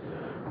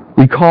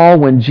 recall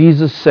when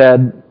Jesus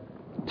said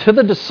to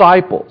the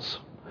disciples,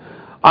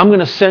 I'm going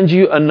to send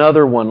you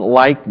another one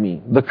like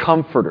me, the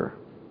Comforter.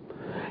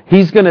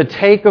 He's going to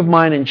take of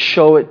mine and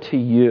show it to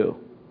you.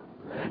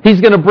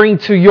 He's going to bring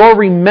to your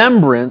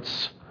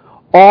remembrance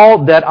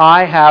all that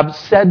I have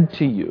said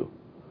to you.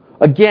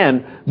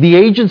 Again, the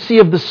agency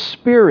of the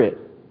Spirit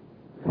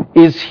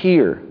is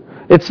here.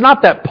 It's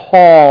not that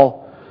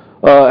Paul,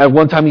 at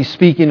one time he's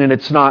speaking and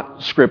it's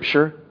not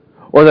Scripture,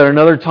 or that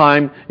another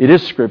time it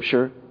is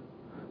Scripture.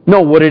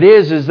 No, what it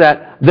is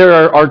that there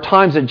are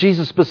times that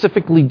Jesus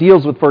specifically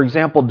deals with, for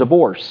example,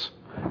 divorce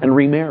and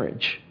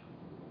remarriage.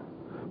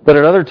 But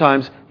at other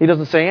times, he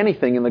doesn't say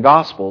anything in the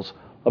Gospels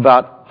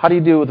about how do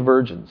you deal with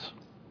virgins.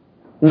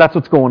 And that's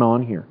what's going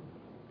on here.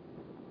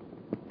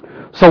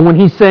 So when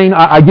he's saying,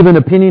 I give an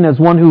opinion as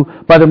one who,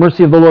 by the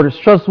mercy of the Lord, is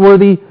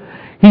trustworthy,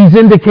 he's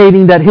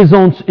indicating that his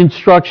own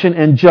instruction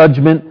and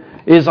judgment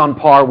is on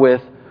par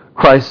with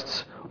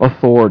Christ's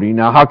authority.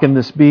 Now, how can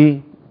this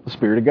be? The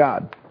Spirit of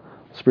God.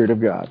 Spirit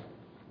of God.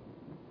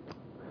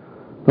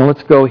 Now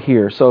let's go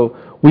here. So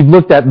we've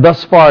looked at,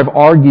 thus far I've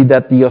argued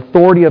that the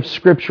authority of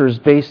Scripture is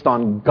based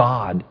on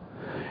God.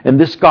 And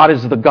this God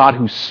is the God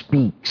who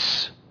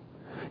speaks.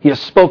 He has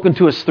spoken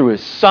to us through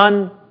His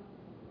Son.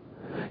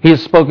 He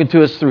has spoken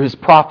to us through His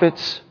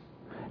prophets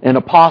and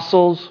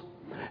apostles.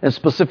 And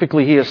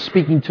specifically He is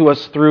speaking to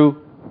us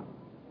through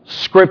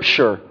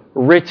Scripture,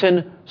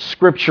 written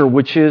Scripture,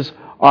 which is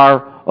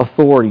our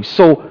authority.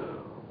 So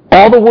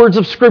all the words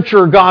of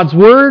Scripture are God's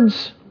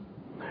words,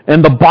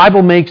 and the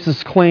Bible makes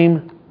this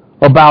claim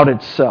about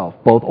itself,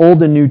 both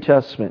Old and New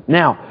Testament.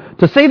 Now,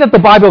 to say that the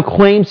Bible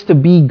claims to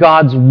be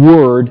God's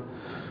Word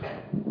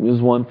is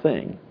one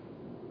thing.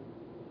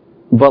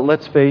 But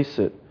let's face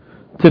it,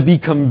 to be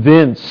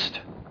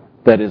convinced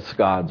that it's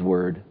God's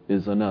Word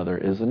is another,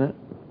 isn't it?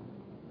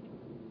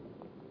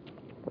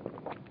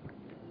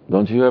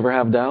 Don't you ever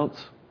have doubts?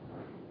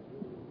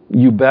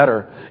 You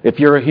better. If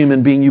you're a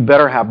human being, you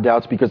better have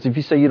doubts, because if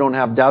you say you don't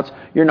have doubts,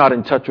 you're not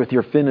in touch with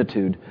your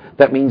finitude.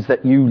 That means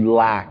that you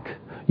lack.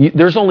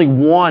 There's only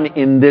one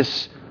in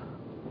this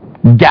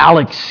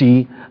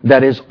galaxy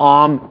that is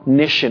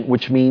omniscient,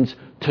 which means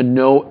to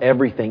know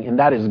everything, and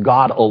that is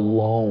God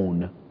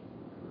alone.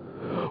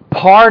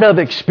 Part of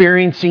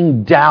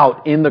experiencing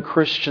doubt in the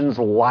Christian's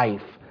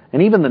life,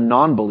 and even the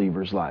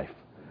non-believer's life,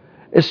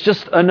 is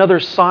just another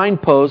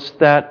signpost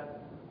that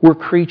we're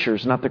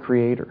creatures, not the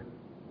Creator.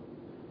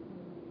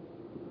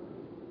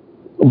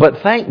 But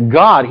thank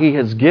God He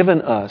has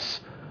given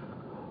us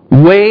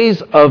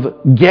ways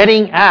of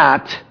getting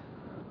at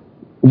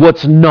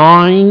what's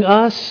gnawing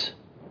us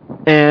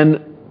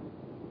and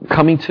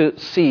coming to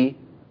see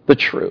the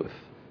truth.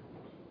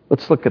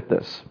 Let's look at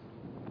this.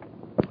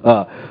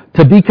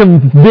 To be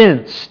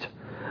convinced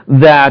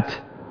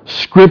that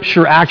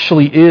Scripture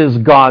actually is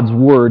God's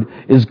Word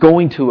is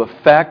going to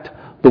affect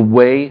the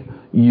way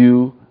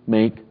you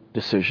make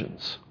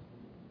decisions.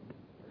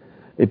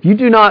 If you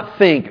do not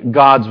think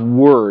God's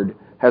Word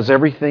has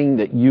everything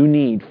that you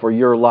need for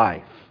your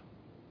life,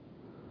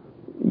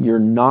 you're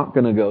not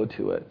going to go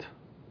to it.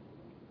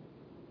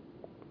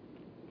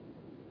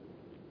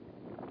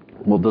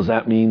 Well, does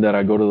that mean that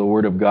I go to the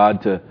Word of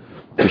God to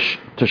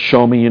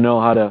show me,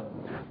 how to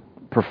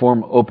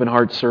perform open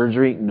heart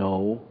surgery?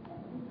 No.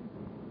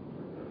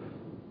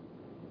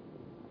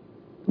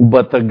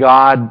 But the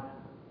God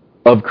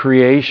of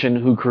creation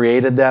who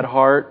created that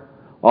heart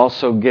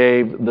also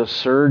gave the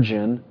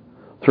surgeon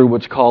through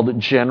what's called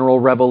general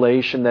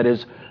revelation, that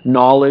is,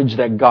 knowledge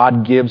that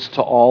God gives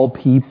to all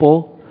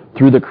people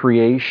through the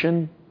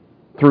creation,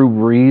 through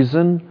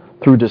reason,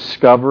 through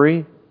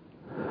discovery,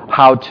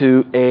 how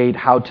to aid,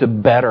 how to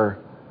better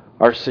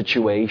our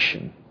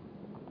situation.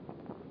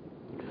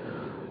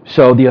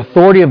 So the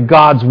authority of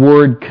God's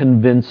Word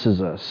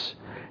convinces us.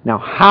 Now,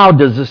 how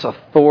does this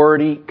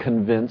authority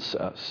convince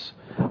us?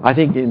 I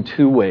think in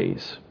two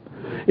ways.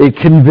 It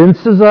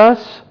convinces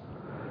us,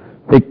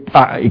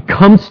 it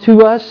comes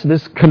to us,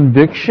 this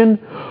conviction,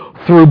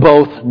 through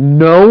both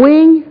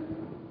knowing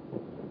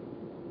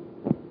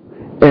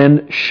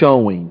and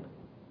showing.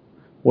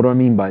 What do I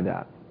mean by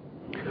that?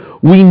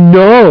 We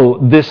know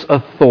this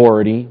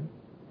authority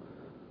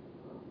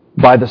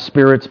by the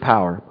Spirit's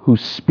power, who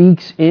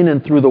speaks in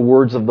and through the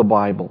words of the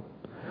Bible.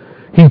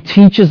 He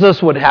teaches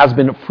us what has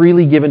been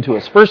freely given to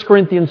us. 1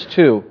 Corinthians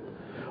 2,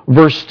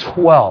 verse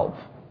 12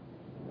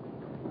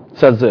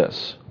 says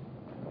this.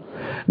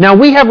 Now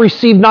we have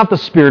received not the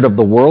spirit of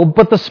the world,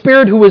 but the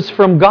Spirit who is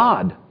from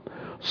God,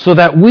 so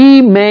that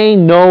we may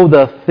know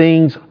the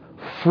things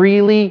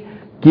freely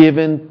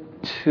given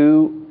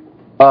to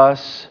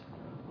us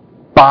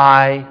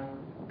by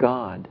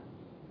God.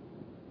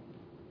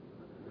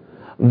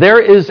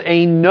 There is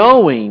a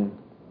knowing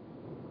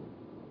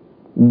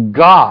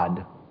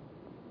God.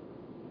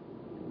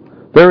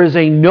 There is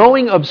a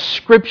knowing of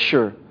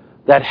Scripture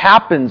that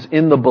happens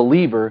in the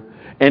believer,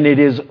 and it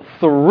is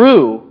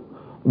through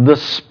the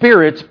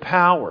Spirit's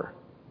power.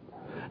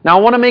 Now,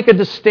 I want to make a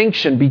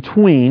distinction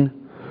between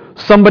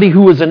somebody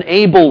who is an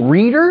able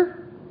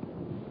reader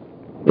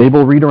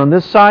on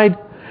this side,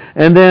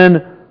 and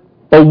then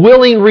a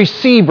willing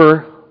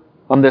receiver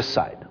on this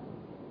side.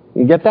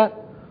 You get that?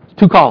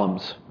 Two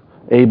columns.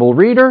 Able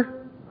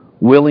reader,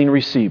 willing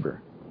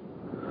receiver.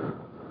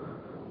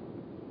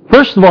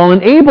 First of all,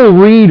 an able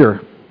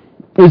reader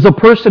is a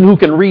person who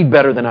can read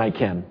better than I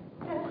can,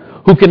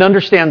 who can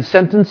understand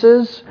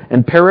sentences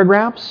and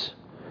paragraphs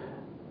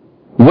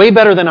way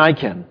better than I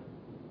can.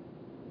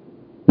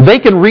 They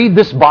can read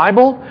this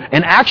Bible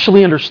and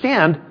actually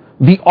understand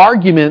the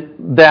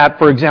argument that,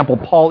 for example,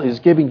 Paul is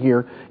giving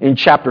here in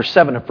chapter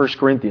 7 of 1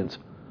 Corinthians.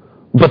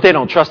 But they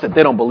don't trust it.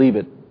 They don't believe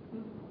it.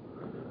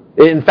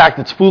 In fact,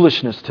 it's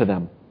foolishness to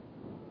them.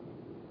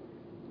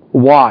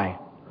 Why?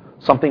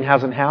 Something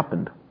hasn't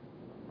happened.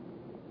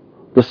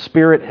 The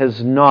Spirit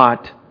has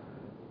not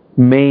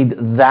made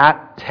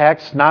that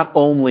text not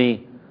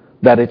only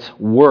that it's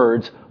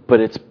words, but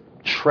it's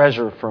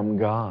treasure from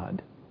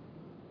God.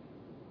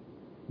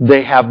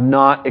 They have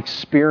not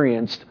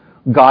experienced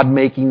God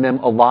making them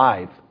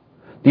alive.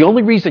 The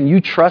only reason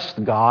you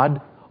trust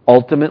God,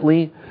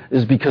 ultimately,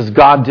 is because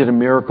God did a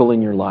miracle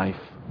in your life.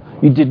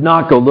 You did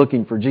not go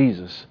looking for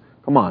Jesus.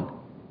 Come on.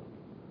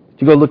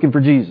 Did you go looking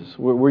for Jesus?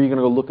 Where are you going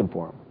to go looking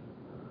for Him?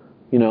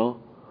 You know?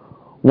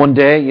 One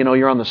day,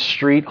 you're on the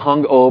street,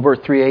 hung over,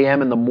 3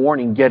 a.m. in the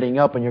morning, getting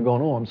up, and you're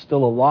going, oh, I'm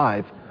still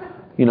alive.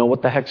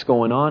 What the heck's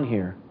going on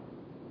here?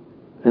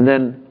 And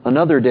then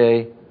another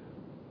day,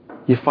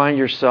 you find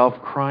yourself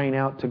crying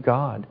out to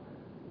God,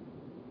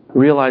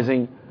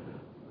 realizing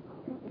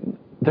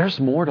there's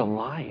more to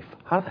life.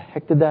 How the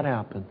heck did that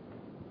happen?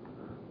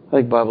 I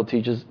think the Bible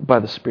teaches by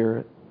the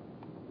Spirit.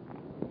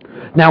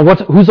 Now,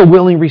 who's a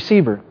willing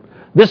receiver?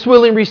 This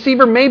willing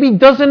receiver maybe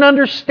doesn't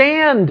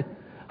understand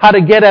how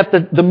to get at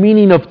the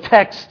meaning of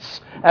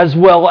texts as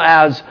well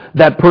as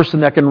that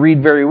person that can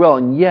read very well.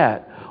 And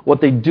yet,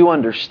 what they do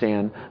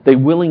understand, they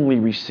willingly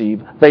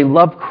receive. They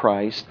love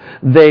Christ.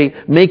 They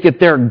make it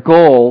their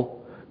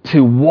goal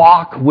to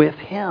walk with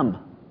Him.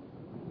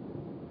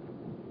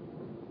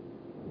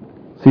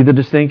 See the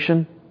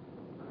distinction?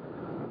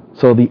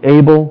 So the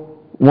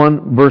able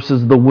one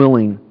versus the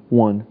willing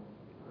one.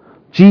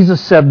 Jesus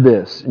said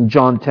this in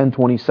John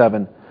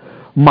 10:27.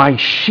 My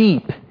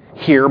sheep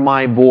hear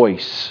my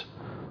voice.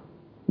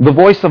 The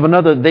voice of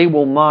another they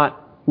will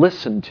not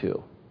listen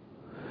to.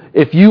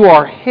 If you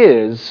are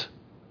His,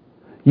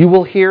 you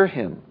will hear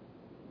Him,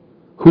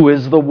 who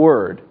is the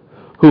Word,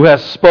 who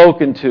has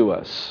spoken to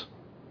us.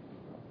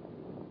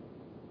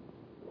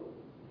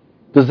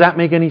 Does that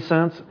make any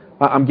sense?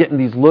 I'm getting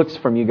these looks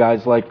from you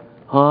guys like,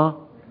 huh?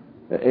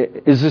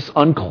 Is this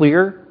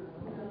unclear?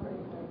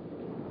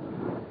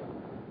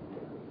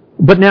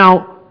 But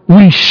now,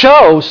 we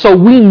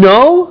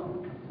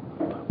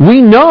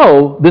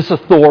know this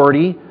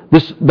authority,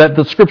 that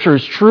the Scripture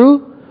is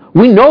true.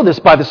 We know this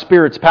by the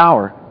Spirit's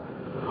power.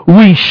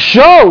 We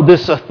show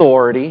this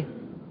authority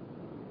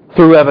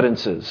through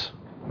evidences.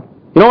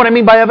 You know what I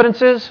mean by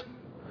evidences?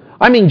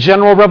 I mean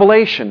general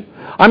revelation.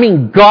 I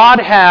mean God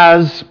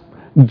has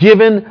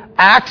given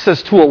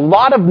access to a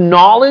lot of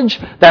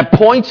knowledge that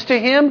points to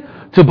Him,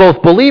 to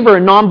both believer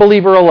and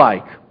non-believer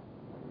alike.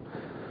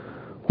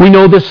 We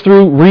know this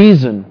through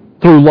reason,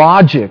 through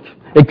logic.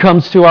 It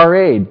comes to our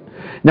aid.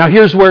 Now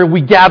here's where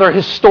we gather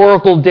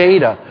historical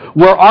data,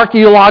 where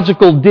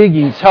archaeological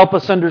diggings help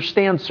us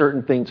understand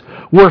certain things,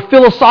 where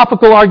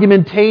philosophical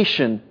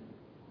argumentation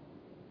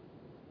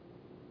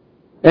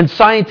and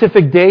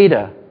scientific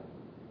data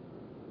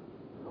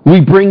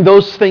We bring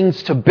those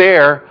things to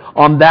bear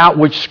on that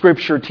which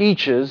Scripture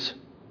teaches,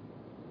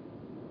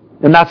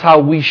 and that's how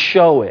we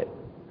show it.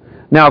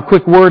 Now, a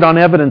quick word on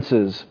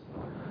evidences.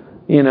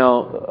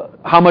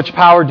 How much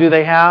power do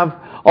they have?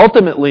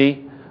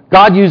 Ultimately,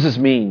 God uses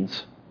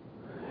means.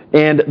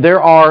 And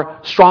there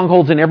are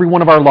strongholds in every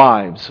one of our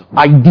lives,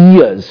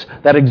 ideas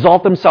that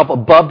exalt themselves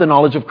above the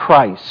knowledge of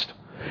Christ.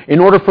 In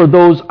order for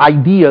those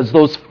ideas,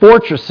 those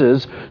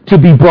fortresses, to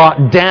be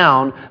brought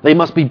down, they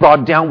must be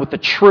brought down with the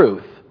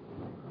truth.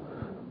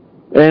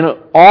 And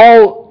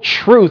all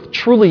truth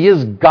truly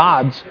is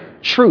God's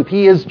truth.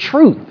 He is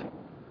truth.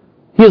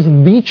 He is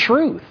the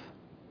truth.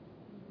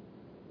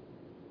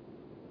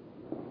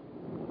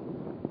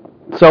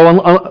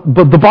 So,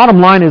 but the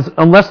bottom line is,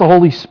 unless the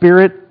Holy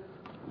Spirit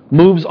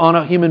moves on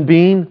a human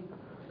being,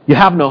 you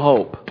have no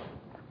hope.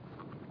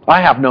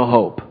 I have no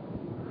hope.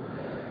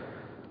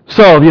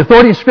 So, the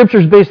authority of Scripture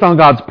is based on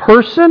God's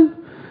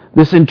person.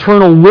 This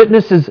internal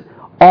witness is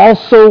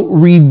also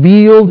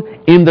revealed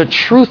in the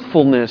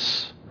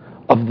truthfulness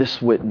of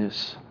this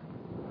witness.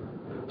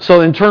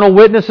 So, internal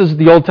witness is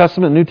the Old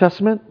Testament and New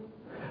Testament.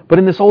 But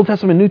in this Old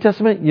Testament and New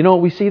Testament, you know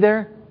what we see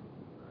there?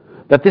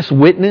 That this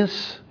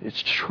witness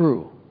is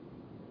true.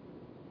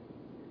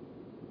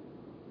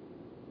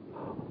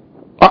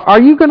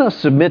 Are you going to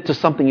submit to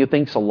something you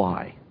think's a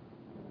lie?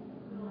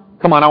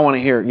 Come on, I want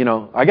to hear,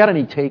 I got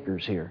any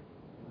takers here?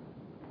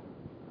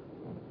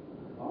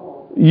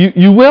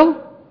 You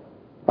will?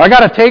 I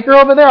got a taker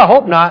over there? I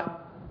hope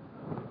not.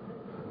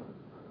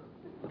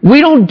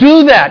 We don't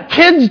do that.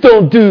 Kids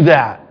don't do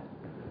that.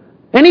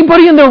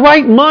 Anybody in their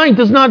right mind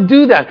does not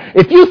do that.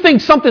 If you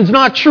think something's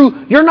not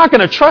true, you're not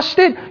going to trust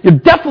it. You're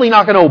definitely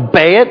not going to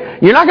obey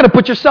it. You're not going to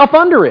put yourself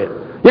under it.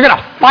 You're going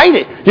to fight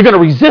it. You're going to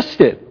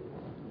resist it.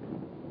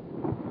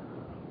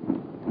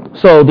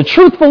 So, the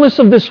truthfulness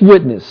of this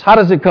witness, how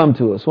does it come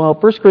to us? Well,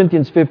 1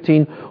 Corinthians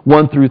 15,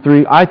 1 through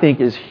 3, I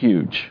think is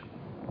huge.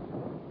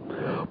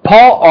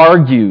 Paul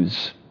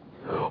argues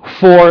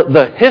for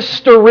the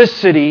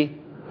historicity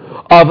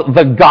of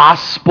the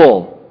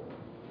gospel.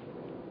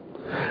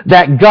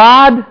 That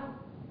God,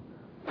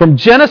 from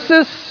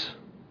Genesis,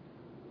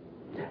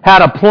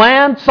 had a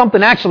plan.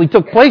 Something actually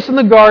took place in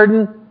the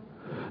garden.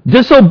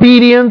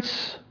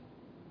 Disobedience.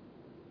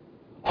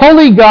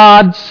 Holy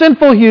God,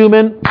 sinful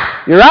human.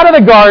 You're out of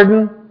the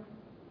garden.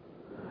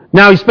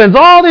 Now he spends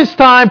all this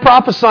time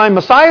prophesying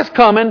Messiah's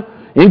coming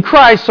in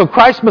Christ. So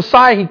Christ,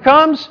 Messiah, he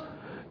comes,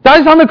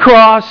 dies on the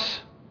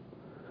cross,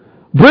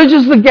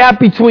 bridges the gap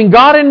between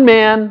God and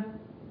man,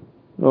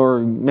 or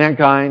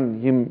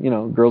mankind,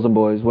 girls and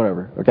boys,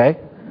 whatever, okay?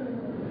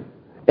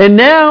 And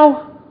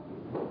now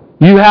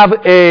you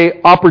have an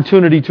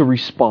opportunity to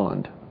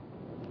respond.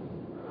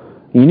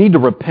 You need to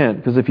repent,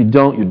 because if you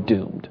don't, you're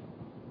doomed.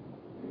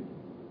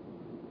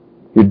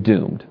 You're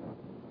doomed.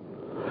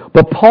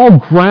 But Paul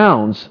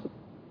grounds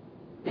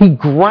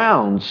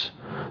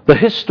the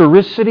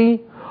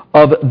historicity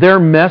of their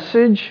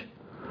message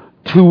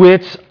to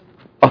its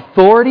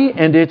authority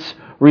and its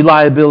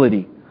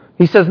reliability.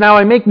 He says, "Now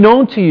I make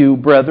known to you,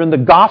 brethren, the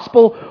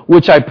gospel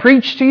which I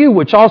preached to you,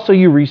 which also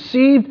you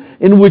received,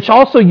 in which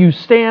also you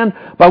stand,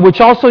 by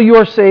which also you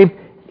are saved,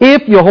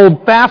 if you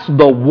hold fast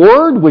the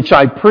word which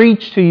I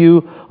preached to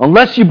you,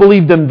 unless you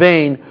believed in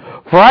vain.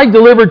 For I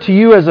delivered to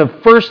you as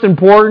of first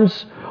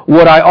importance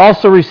what I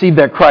also received,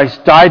 that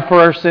Christ died for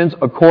our sins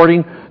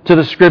according to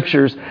the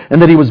Scriptures,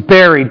 and that He was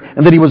buried,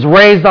 and that He was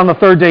raised on the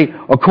third day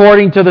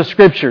according to the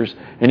Scriptures."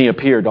 And He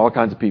appeared to all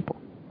kinds of people.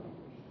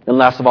 And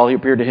last of all, He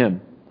appeared to him.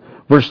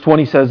 Verse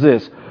 20 says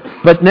this,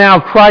 "But now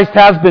Christ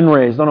has been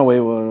raised." Oh, no,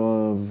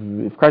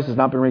 wait. If Christ has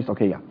not been raised,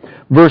 okay, yeah.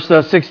 Verse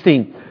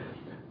 16.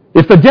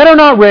 "If the dead are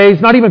not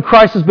raised, not even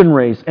Christ has been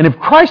raised. And if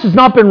Christ has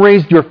not been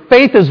raised, your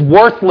faith is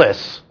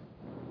worthless."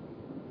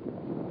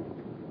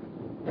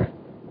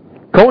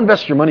 Go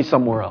invest your money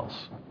somewhere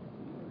else.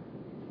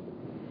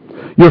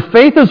 "Your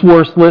faith is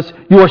worthless.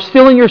 You are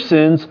still in your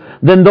sins.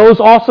 Then those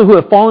also who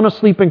have fallen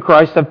asleep in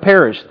Christ have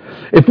perished.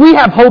 If we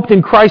have hoped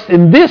in Christ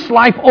in this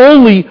life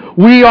only,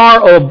 we are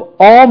of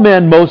all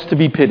men most to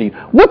be pitied."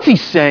 What's he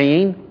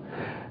saying?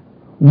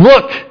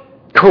 Look,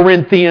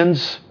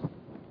 Corinthians,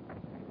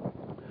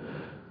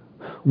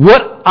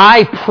 what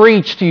I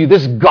preach to you,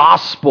 this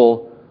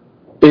gospel,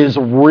 is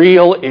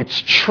real,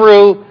 it's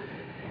true,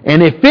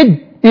 and if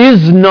it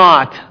is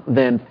not,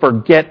 then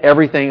forget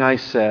everything I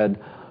said.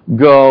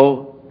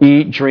 Go,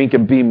 eat, drink,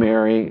 and be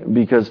merry,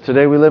 because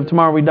today we live,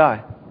 tomorrow we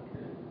die.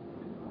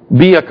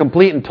 Be a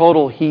complete and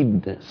total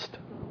hedonist.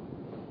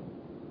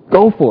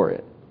 Go for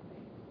it.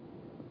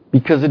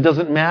 Because it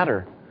doesn't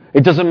matter.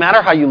 It doesn't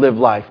matter how you live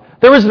life.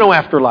 There is no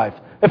afterlife.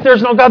 If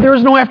there's no God, there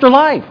is no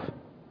afterlife.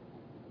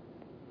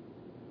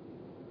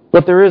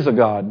 But there is a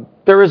God.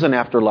 There is an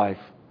afterlife.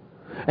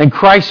 And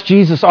Christ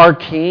Jesus, our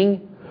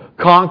King,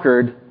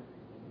 conquered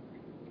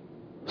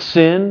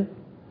sin,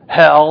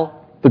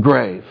 hell, the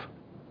grave.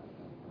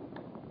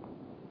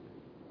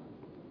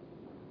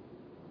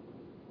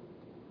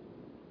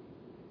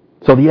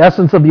 So the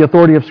essence of the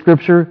authority of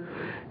Scripture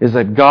is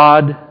that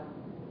God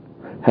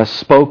has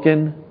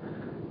spoken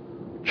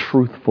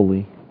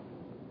truthfully.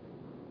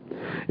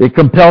 It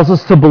compels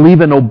us to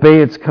believe and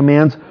obey its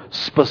commands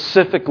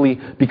specifically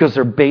because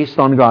they're based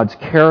on God's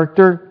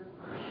character.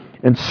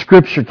 And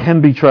Scripture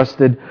can be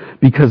trusted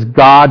because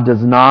God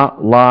does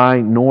not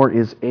lie nor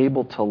is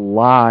able to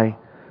lie.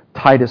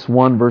 Titus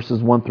 1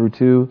 verses 1 through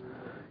 2,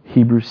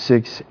 Hebrews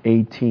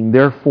 6:18.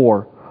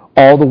 Therefore,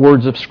 all the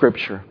words of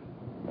Scripture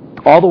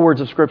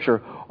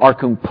are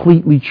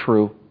completely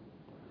true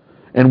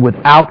and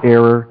without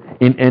error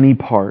in any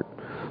part.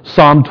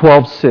 Psalm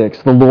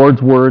 12:6, the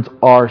Lord's words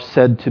are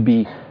said to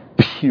be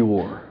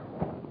pure.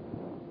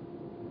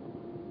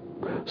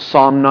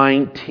 Psalm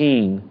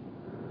 19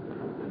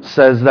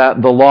 says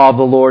that the law of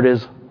the Lord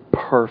is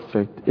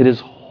perfect. It is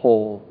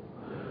whole.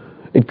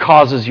 It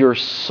causes your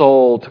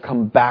soul to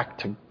come back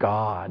to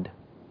God.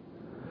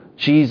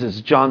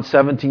 Jesus, John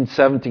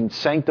 17:17,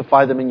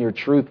 sanctify them in your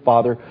truth,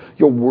 Father.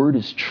 Your word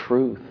is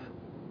truth.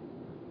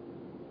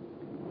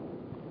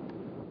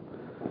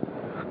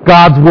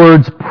 God's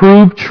words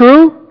prove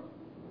true.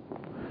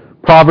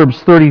 Proverbs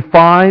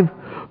 35,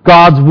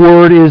 God's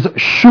word is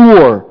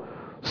sure.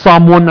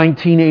 Psalm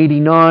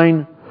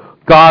 119:89,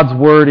 God's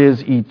word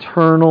is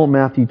eternal.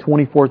 Matthew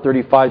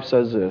 24:35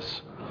 says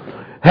this,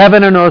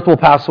 heaven and earth will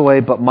pass away,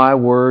 but my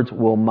words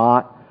will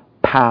not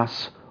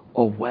pass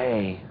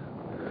away.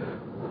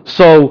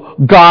 So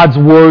God's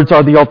words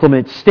are the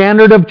ultimate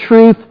standard of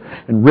truth,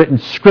 and written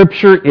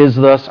Scripture is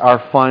thus our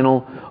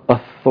final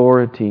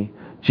authority.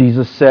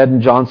 Jesus said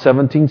in John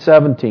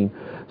 17:17,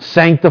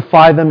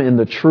 sanctify them in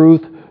the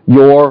truth.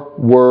 Your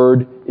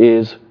word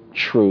is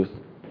truth.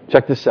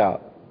 Check this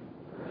out.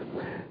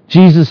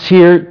 Jesus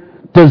here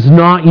does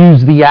not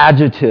use the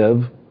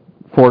adjective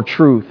for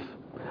truth,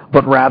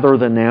 but rather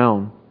the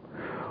noun.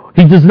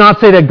 He does not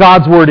say that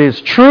God's word is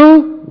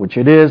true, which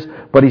it is,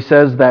 but he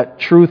says that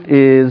truth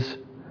is,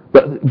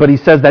 but he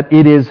says that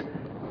it is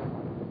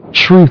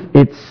truth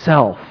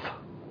itself.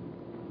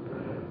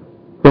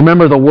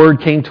 Remember, the word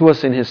came to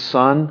us in His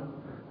Son.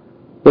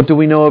 What do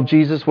we know of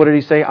Jesus? What did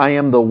He say? I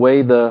am the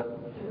way, the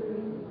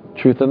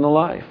truth, and the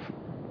life.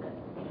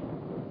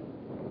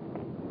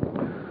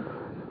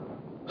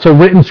 So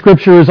written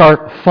Scripture is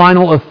our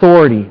final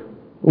authority.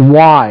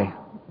 Why?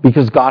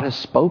 Because God has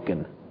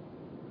spoken.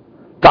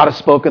 God has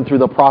spoken through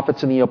the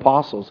prophets and the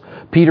apostles.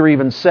 Peter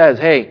even says,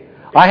 hey,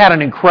 I had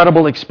an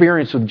incredible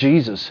experience with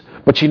Jesus,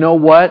 but you know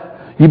what?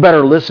 You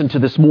better listen to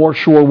this more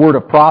sure word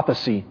of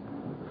prophecy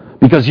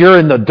because you're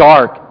in the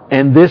dark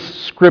and this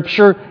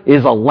Scripture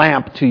is a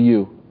lamp to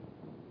you.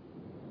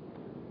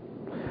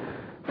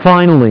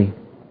 Finally,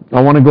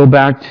 I want to go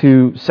back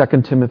to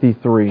 2 Timothy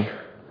 3.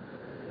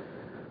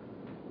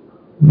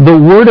 The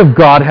Word of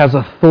God has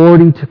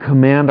authority to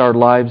command our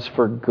lives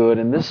for good,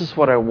 and this is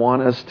what I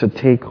want us to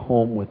take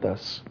home with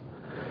us.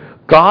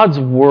 God's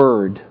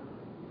Word,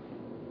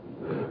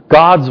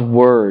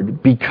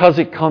 because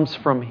it comes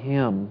from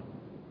Him,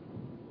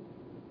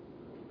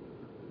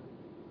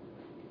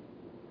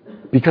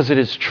 because it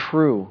is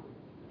true,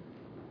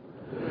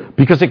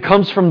 because it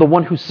comes from the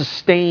one who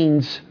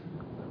sustains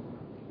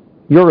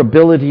your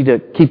ability to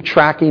keep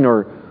tracking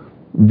or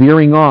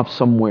veering off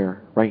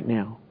somewhere right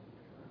now.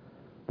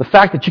 The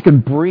fact that you can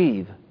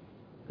breathe,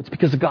 it's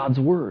because of God's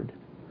Word.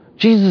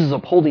 Jesus is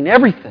upholding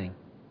everything.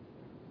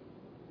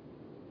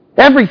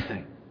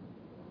 Everything.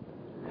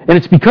 And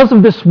it's because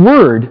of this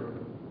Word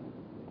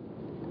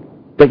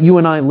that you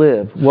and I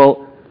live.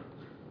 Well,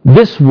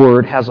 this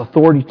Word has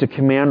authority to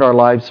command our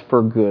lives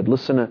for good.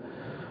 Listen to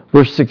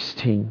verse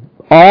 16.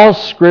 All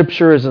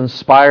Scripture is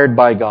inspired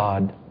by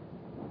God.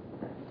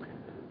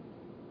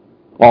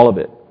 All of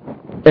it.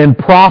 And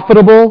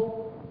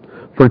profitable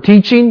for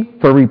teaching,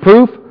 for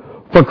reproof,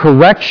 for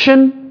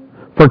correction,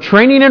 for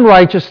training in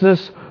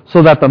righteousness,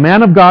 so that the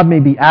man of God may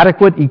be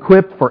adequate,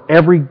 equipped for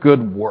every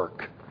good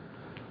work.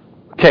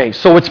 Okay,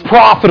 so it's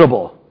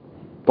profitable.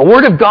 The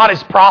Word of God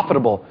is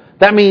profitable.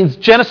 That means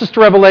Genesis to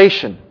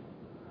Revelation.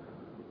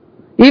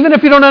 Even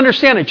if you don't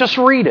understand it, just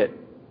read it.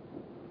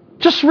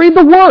 Just read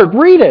the Word.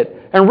 Read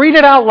it. And read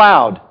it out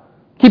loud.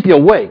 Keep you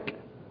awake.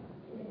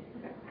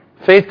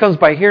 Faith comes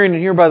by hearing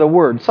and hearing by the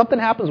Word. Something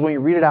happens when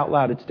you read it out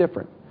loud. It's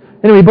different.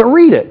 Anyway, but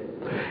read it.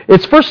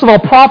 It's first of all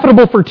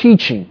profitable for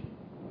teaching.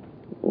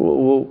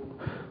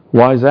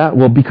 Why is that?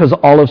 Well, because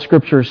all of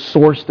Scripture is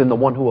sourced in the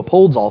one who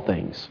upholds all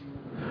things.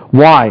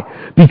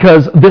 Why?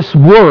 Because this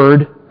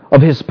Word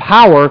of His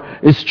power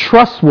is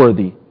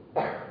trustworthy.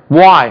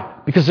 Why?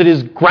 Because it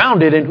is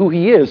grounded in who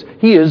He is.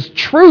 He is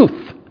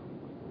truth.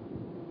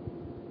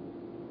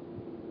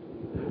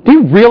 Do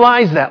you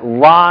realize that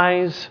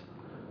lies...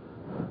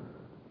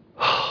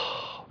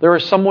 There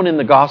is someone in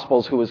the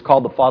Gospels who is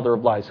called the father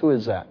of lies. Who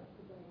is that?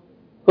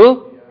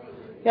 Who?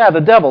 Yeah,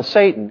 the devil,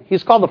 Satan.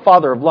 He's called the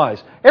father of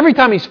lies. Every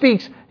time he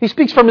speaks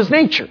from his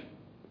nature.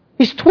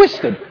 He's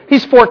twisted.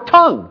 He's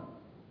forked-tongued.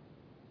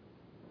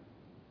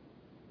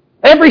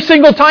 Every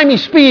single time he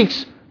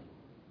speaks,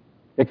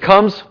 it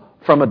comes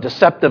from a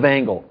deceptive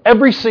angle.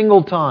 Every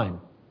single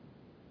time.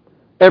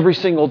 Every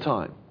single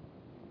time.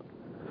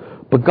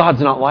 But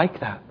God's not like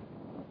that.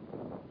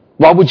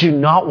 Why would you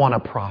not want a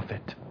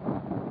prophet?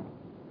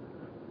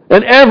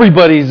 And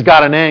everybody's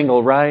got an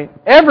angle, right?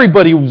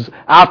 Everybody was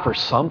out for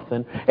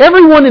something.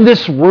 Everyone in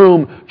this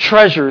room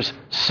treasures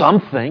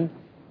something.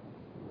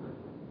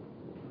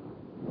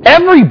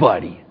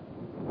 Everybody.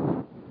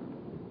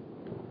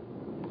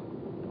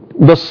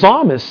 The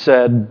psalmist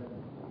said,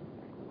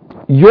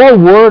 "Your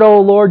word,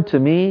 O Lord, to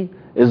me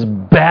is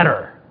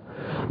better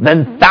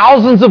than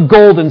thousands of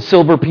gold and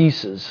silver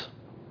pieces."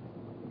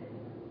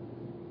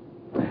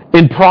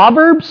 In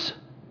Proverbs,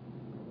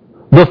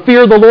 the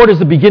fear of the Lord is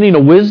the beginning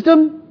of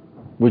wisdom,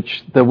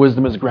 which the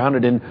wisdom is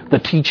grounded in the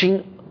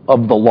teaching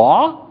of the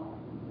law.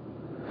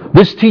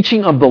 This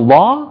teaching of the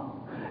law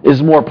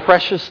is more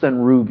precious than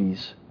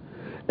rubies.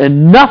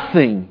 And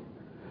nothing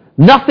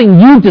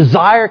you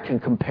desire can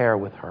compare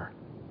with her.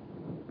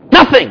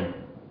 Nothing!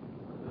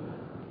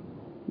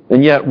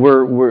 And yet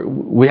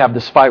we have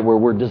this fight where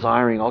we're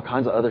desiring all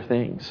kinds of other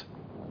things.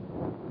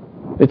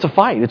 It's a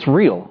fight. It's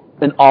real.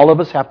 And all of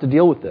us have to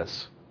deal with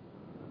this.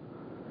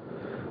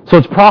 So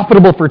it's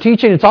profitable for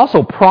teaching. It's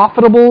also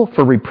profitable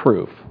for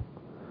reproof.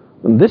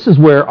 And this is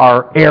where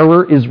our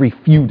error is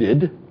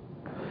refuted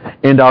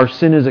and our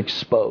sin is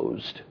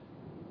exposed.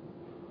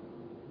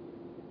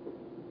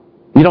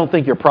 You don't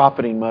think you're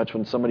profiting much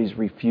when somebody's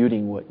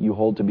refuting what you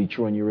hold to be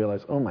true and you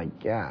realize, oh my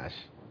gosh,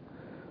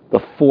 the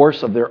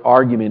force of their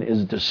argument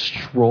is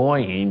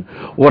destroying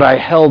what I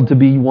held to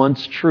be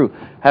once true.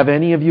 Have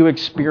any of you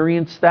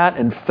experienced that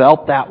and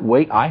felt that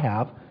weight? I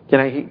have.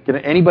 Can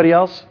anybody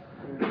else?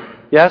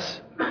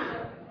 Yes?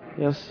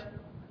 Yes?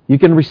 You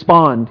can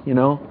respond,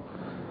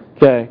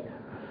 Okay.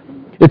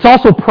 It's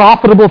also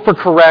profitable for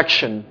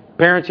correction.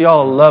 Parents, you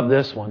all love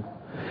this one.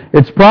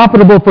 It's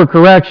profitable for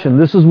correction.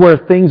 This is where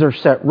things are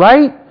set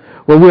right,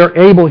 where we are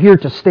able here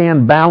to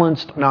stand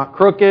balanced, not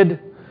crooked.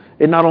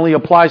 It not only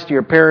applies to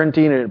your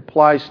parenting, it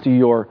applies to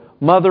your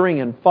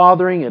mothering and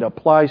fathering. It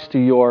applies to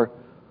your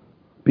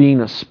being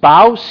a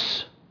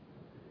spouse.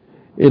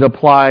 It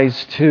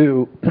applies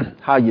to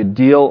how you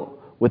deal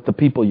with the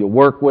people you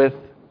work with.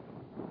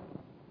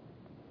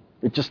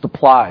 It just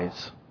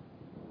applies.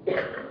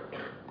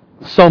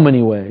 So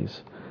many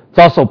ways. It's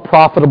also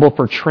profitable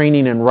for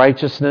training in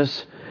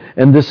righteousness.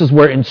 And this is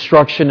where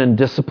instruction and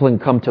discipline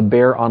come to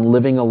bear on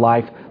living a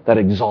life that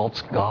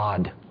exalts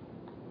God.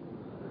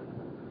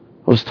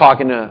 I was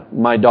talking to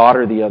my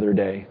daughter the other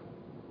day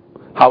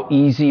how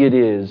easy it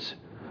is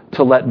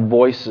to let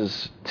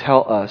voices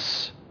tell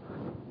us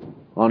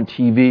on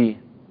TV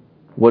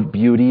what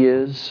beauty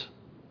is,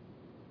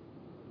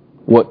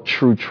 what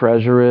true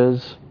treasure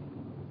is,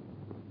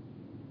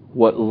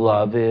 what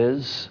love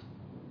is,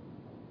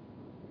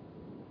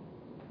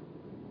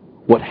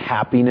 what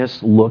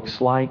happiness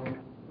looks like.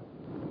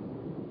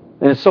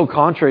 And it's so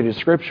contrary to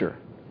Scripture.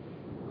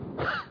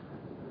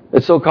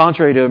 It's so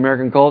contrary to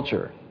American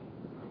culture.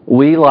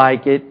 We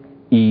like it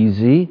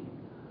easy.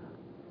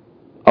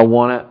 I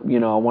want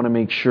to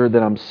make sure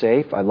that I'm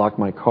safe. I lock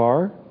my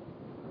car.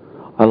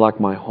 I lock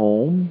my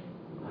home.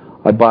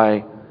 I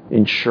buy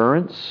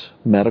insurance,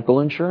 medical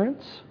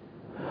insurance.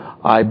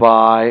 I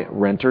buy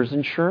renter's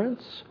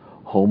insurance,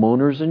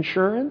 homeowner's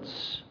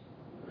insurance.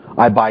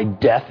 I buy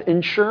death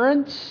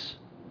insurance.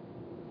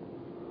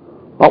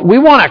 We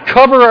want to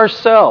cover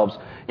ourselves.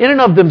 In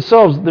and of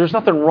themselves, there's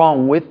nothing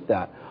wrong with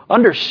that.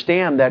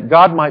 Understand that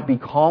God might be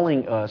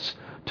calling us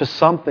to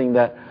something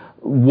that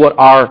what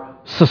our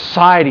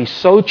society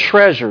so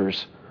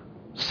treasures,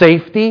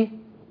 safety,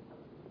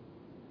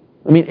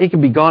 it can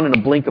be gone in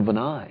a blink of an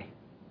eye.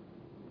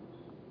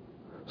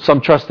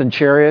 Some trust in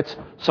chariots,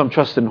 some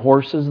trust in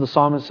horses, the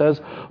psalmist says,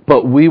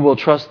 but we will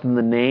trust in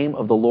the name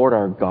of the Lord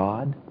our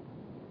God.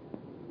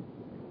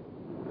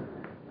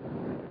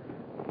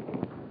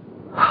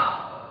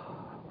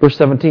 Verse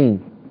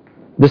 17,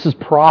 this is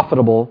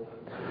profitable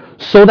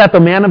so that the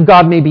man of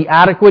God may be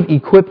adequate,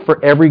 equipped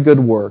for every good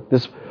work.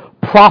 This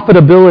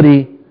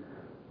profitability,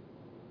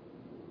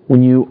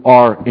 when you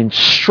are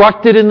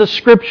instructed in the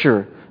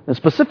Scripture, and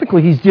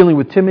specifically he's dealing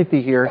with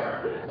Timothy here,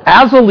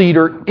 as a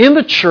leader in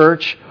the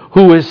church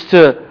who is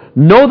to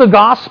know the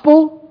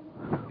gospel,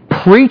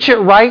 preach it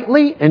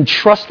rightly, and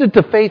trust it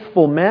to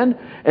faithful men,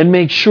 and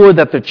make sure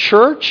that the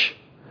church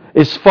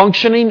is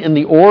functioning in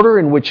the order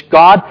in which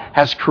God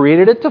has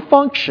created it to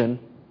function.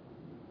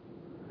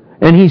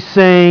 And he's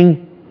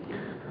saying,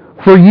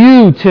 for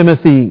you,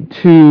 Timothy,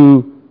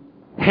 to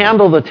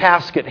handle the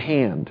task at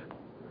hand,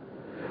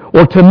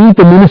 or to meet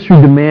the ministry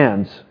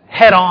demands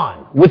head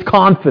on, with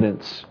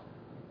confidence,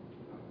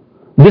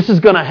 this is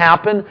going to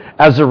happen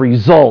as a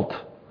result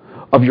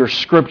of your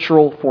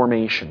scriptural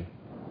formation.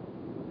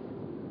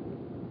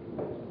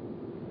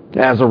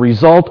 As a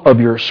result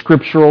of your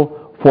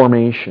scriptural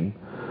formation.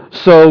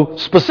 So,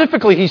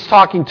 specifically, he's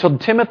talking to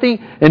Timothy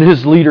and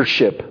his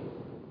leadership.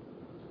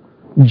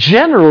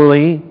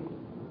 Generally,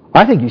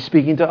 I think he's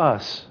speaking to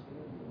us.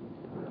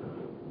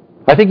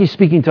 I think he's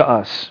speaking to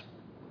us.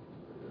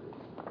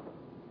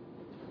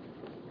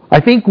 I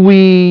think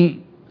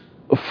we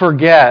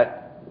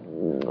forget,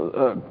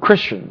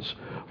 Christians,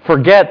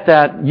 forget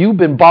that you've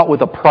been bought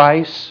with a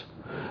price.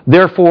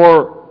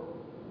 Therefore,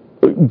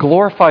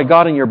 glorify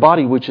God in your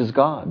body, which is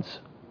God's.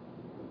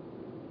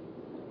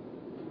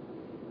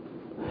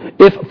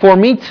 If for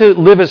me to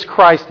live as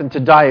Christ and to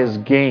die as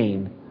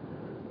gain,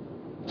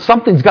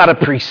 something's got to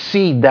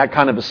precede that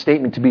kind of a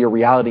statement to be a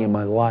reality in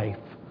my life.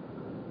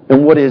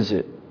 And what is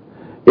it?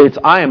 It's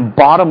I am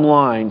bottom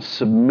line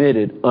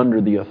submitted under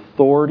the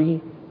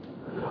authority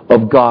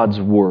of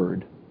God's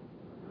Word.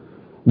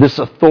 This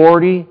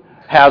authority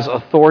has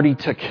authority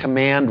to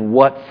command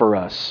what for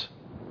us?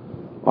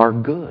 Our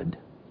good.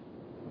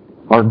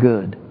 Our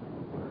good.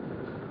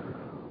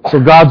 So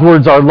God's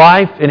Word's our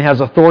life and has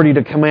authority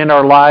to command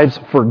our lives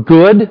for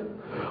good.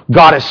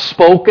 God has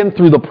spoken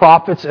through the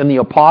prophets and the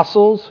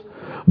apostles.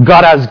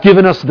 God has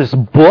given us this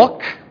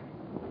book.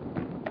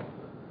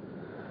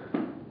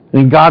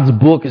 And God's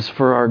book is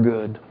for our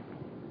good.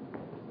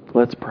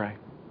 Let's pray.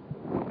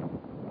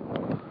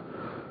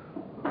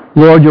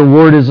 Lord, your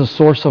Word is the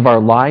source of our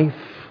life.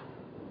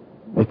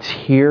 It's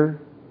here.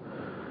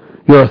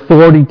 Your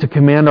authority to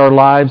command our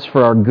lives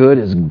for our good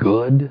is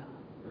good.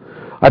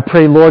 I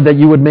pray, Lord, that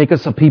you would make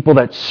us a people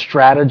that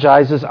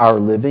strategizes our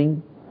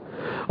living,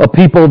 a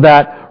people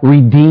that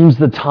redeems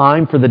the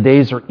time for the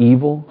days are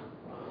evil,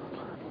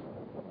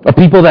 a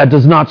people that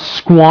does not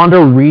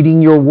squander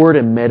reading your Word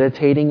and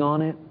meditating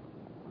on it,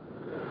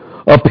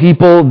 a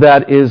people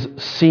that is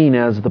seen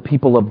as the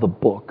people of the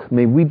book.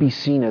 May we be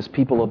seen as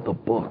people of the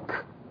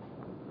book,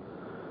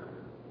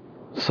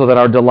 so that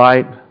our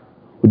delight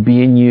would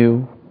be in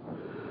you,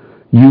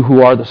 you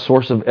who are the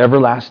source of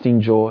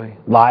everlasting joy,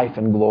 life,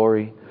 and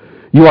glory.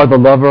 You are the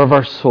lover of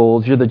our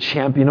souls. You're the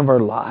champion of our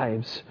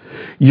lives.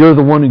 You're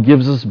the one who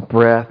gives us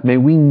breath. May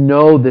we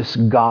know this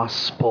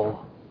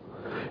gospel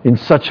in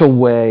such a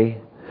way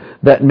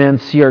that men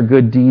see our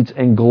good deeds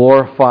and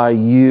glorify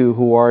you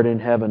who art in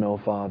heaven, O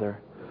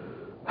Father.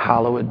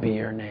 Hallowed be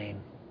your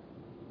name.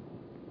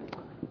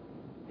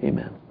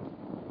 Amen.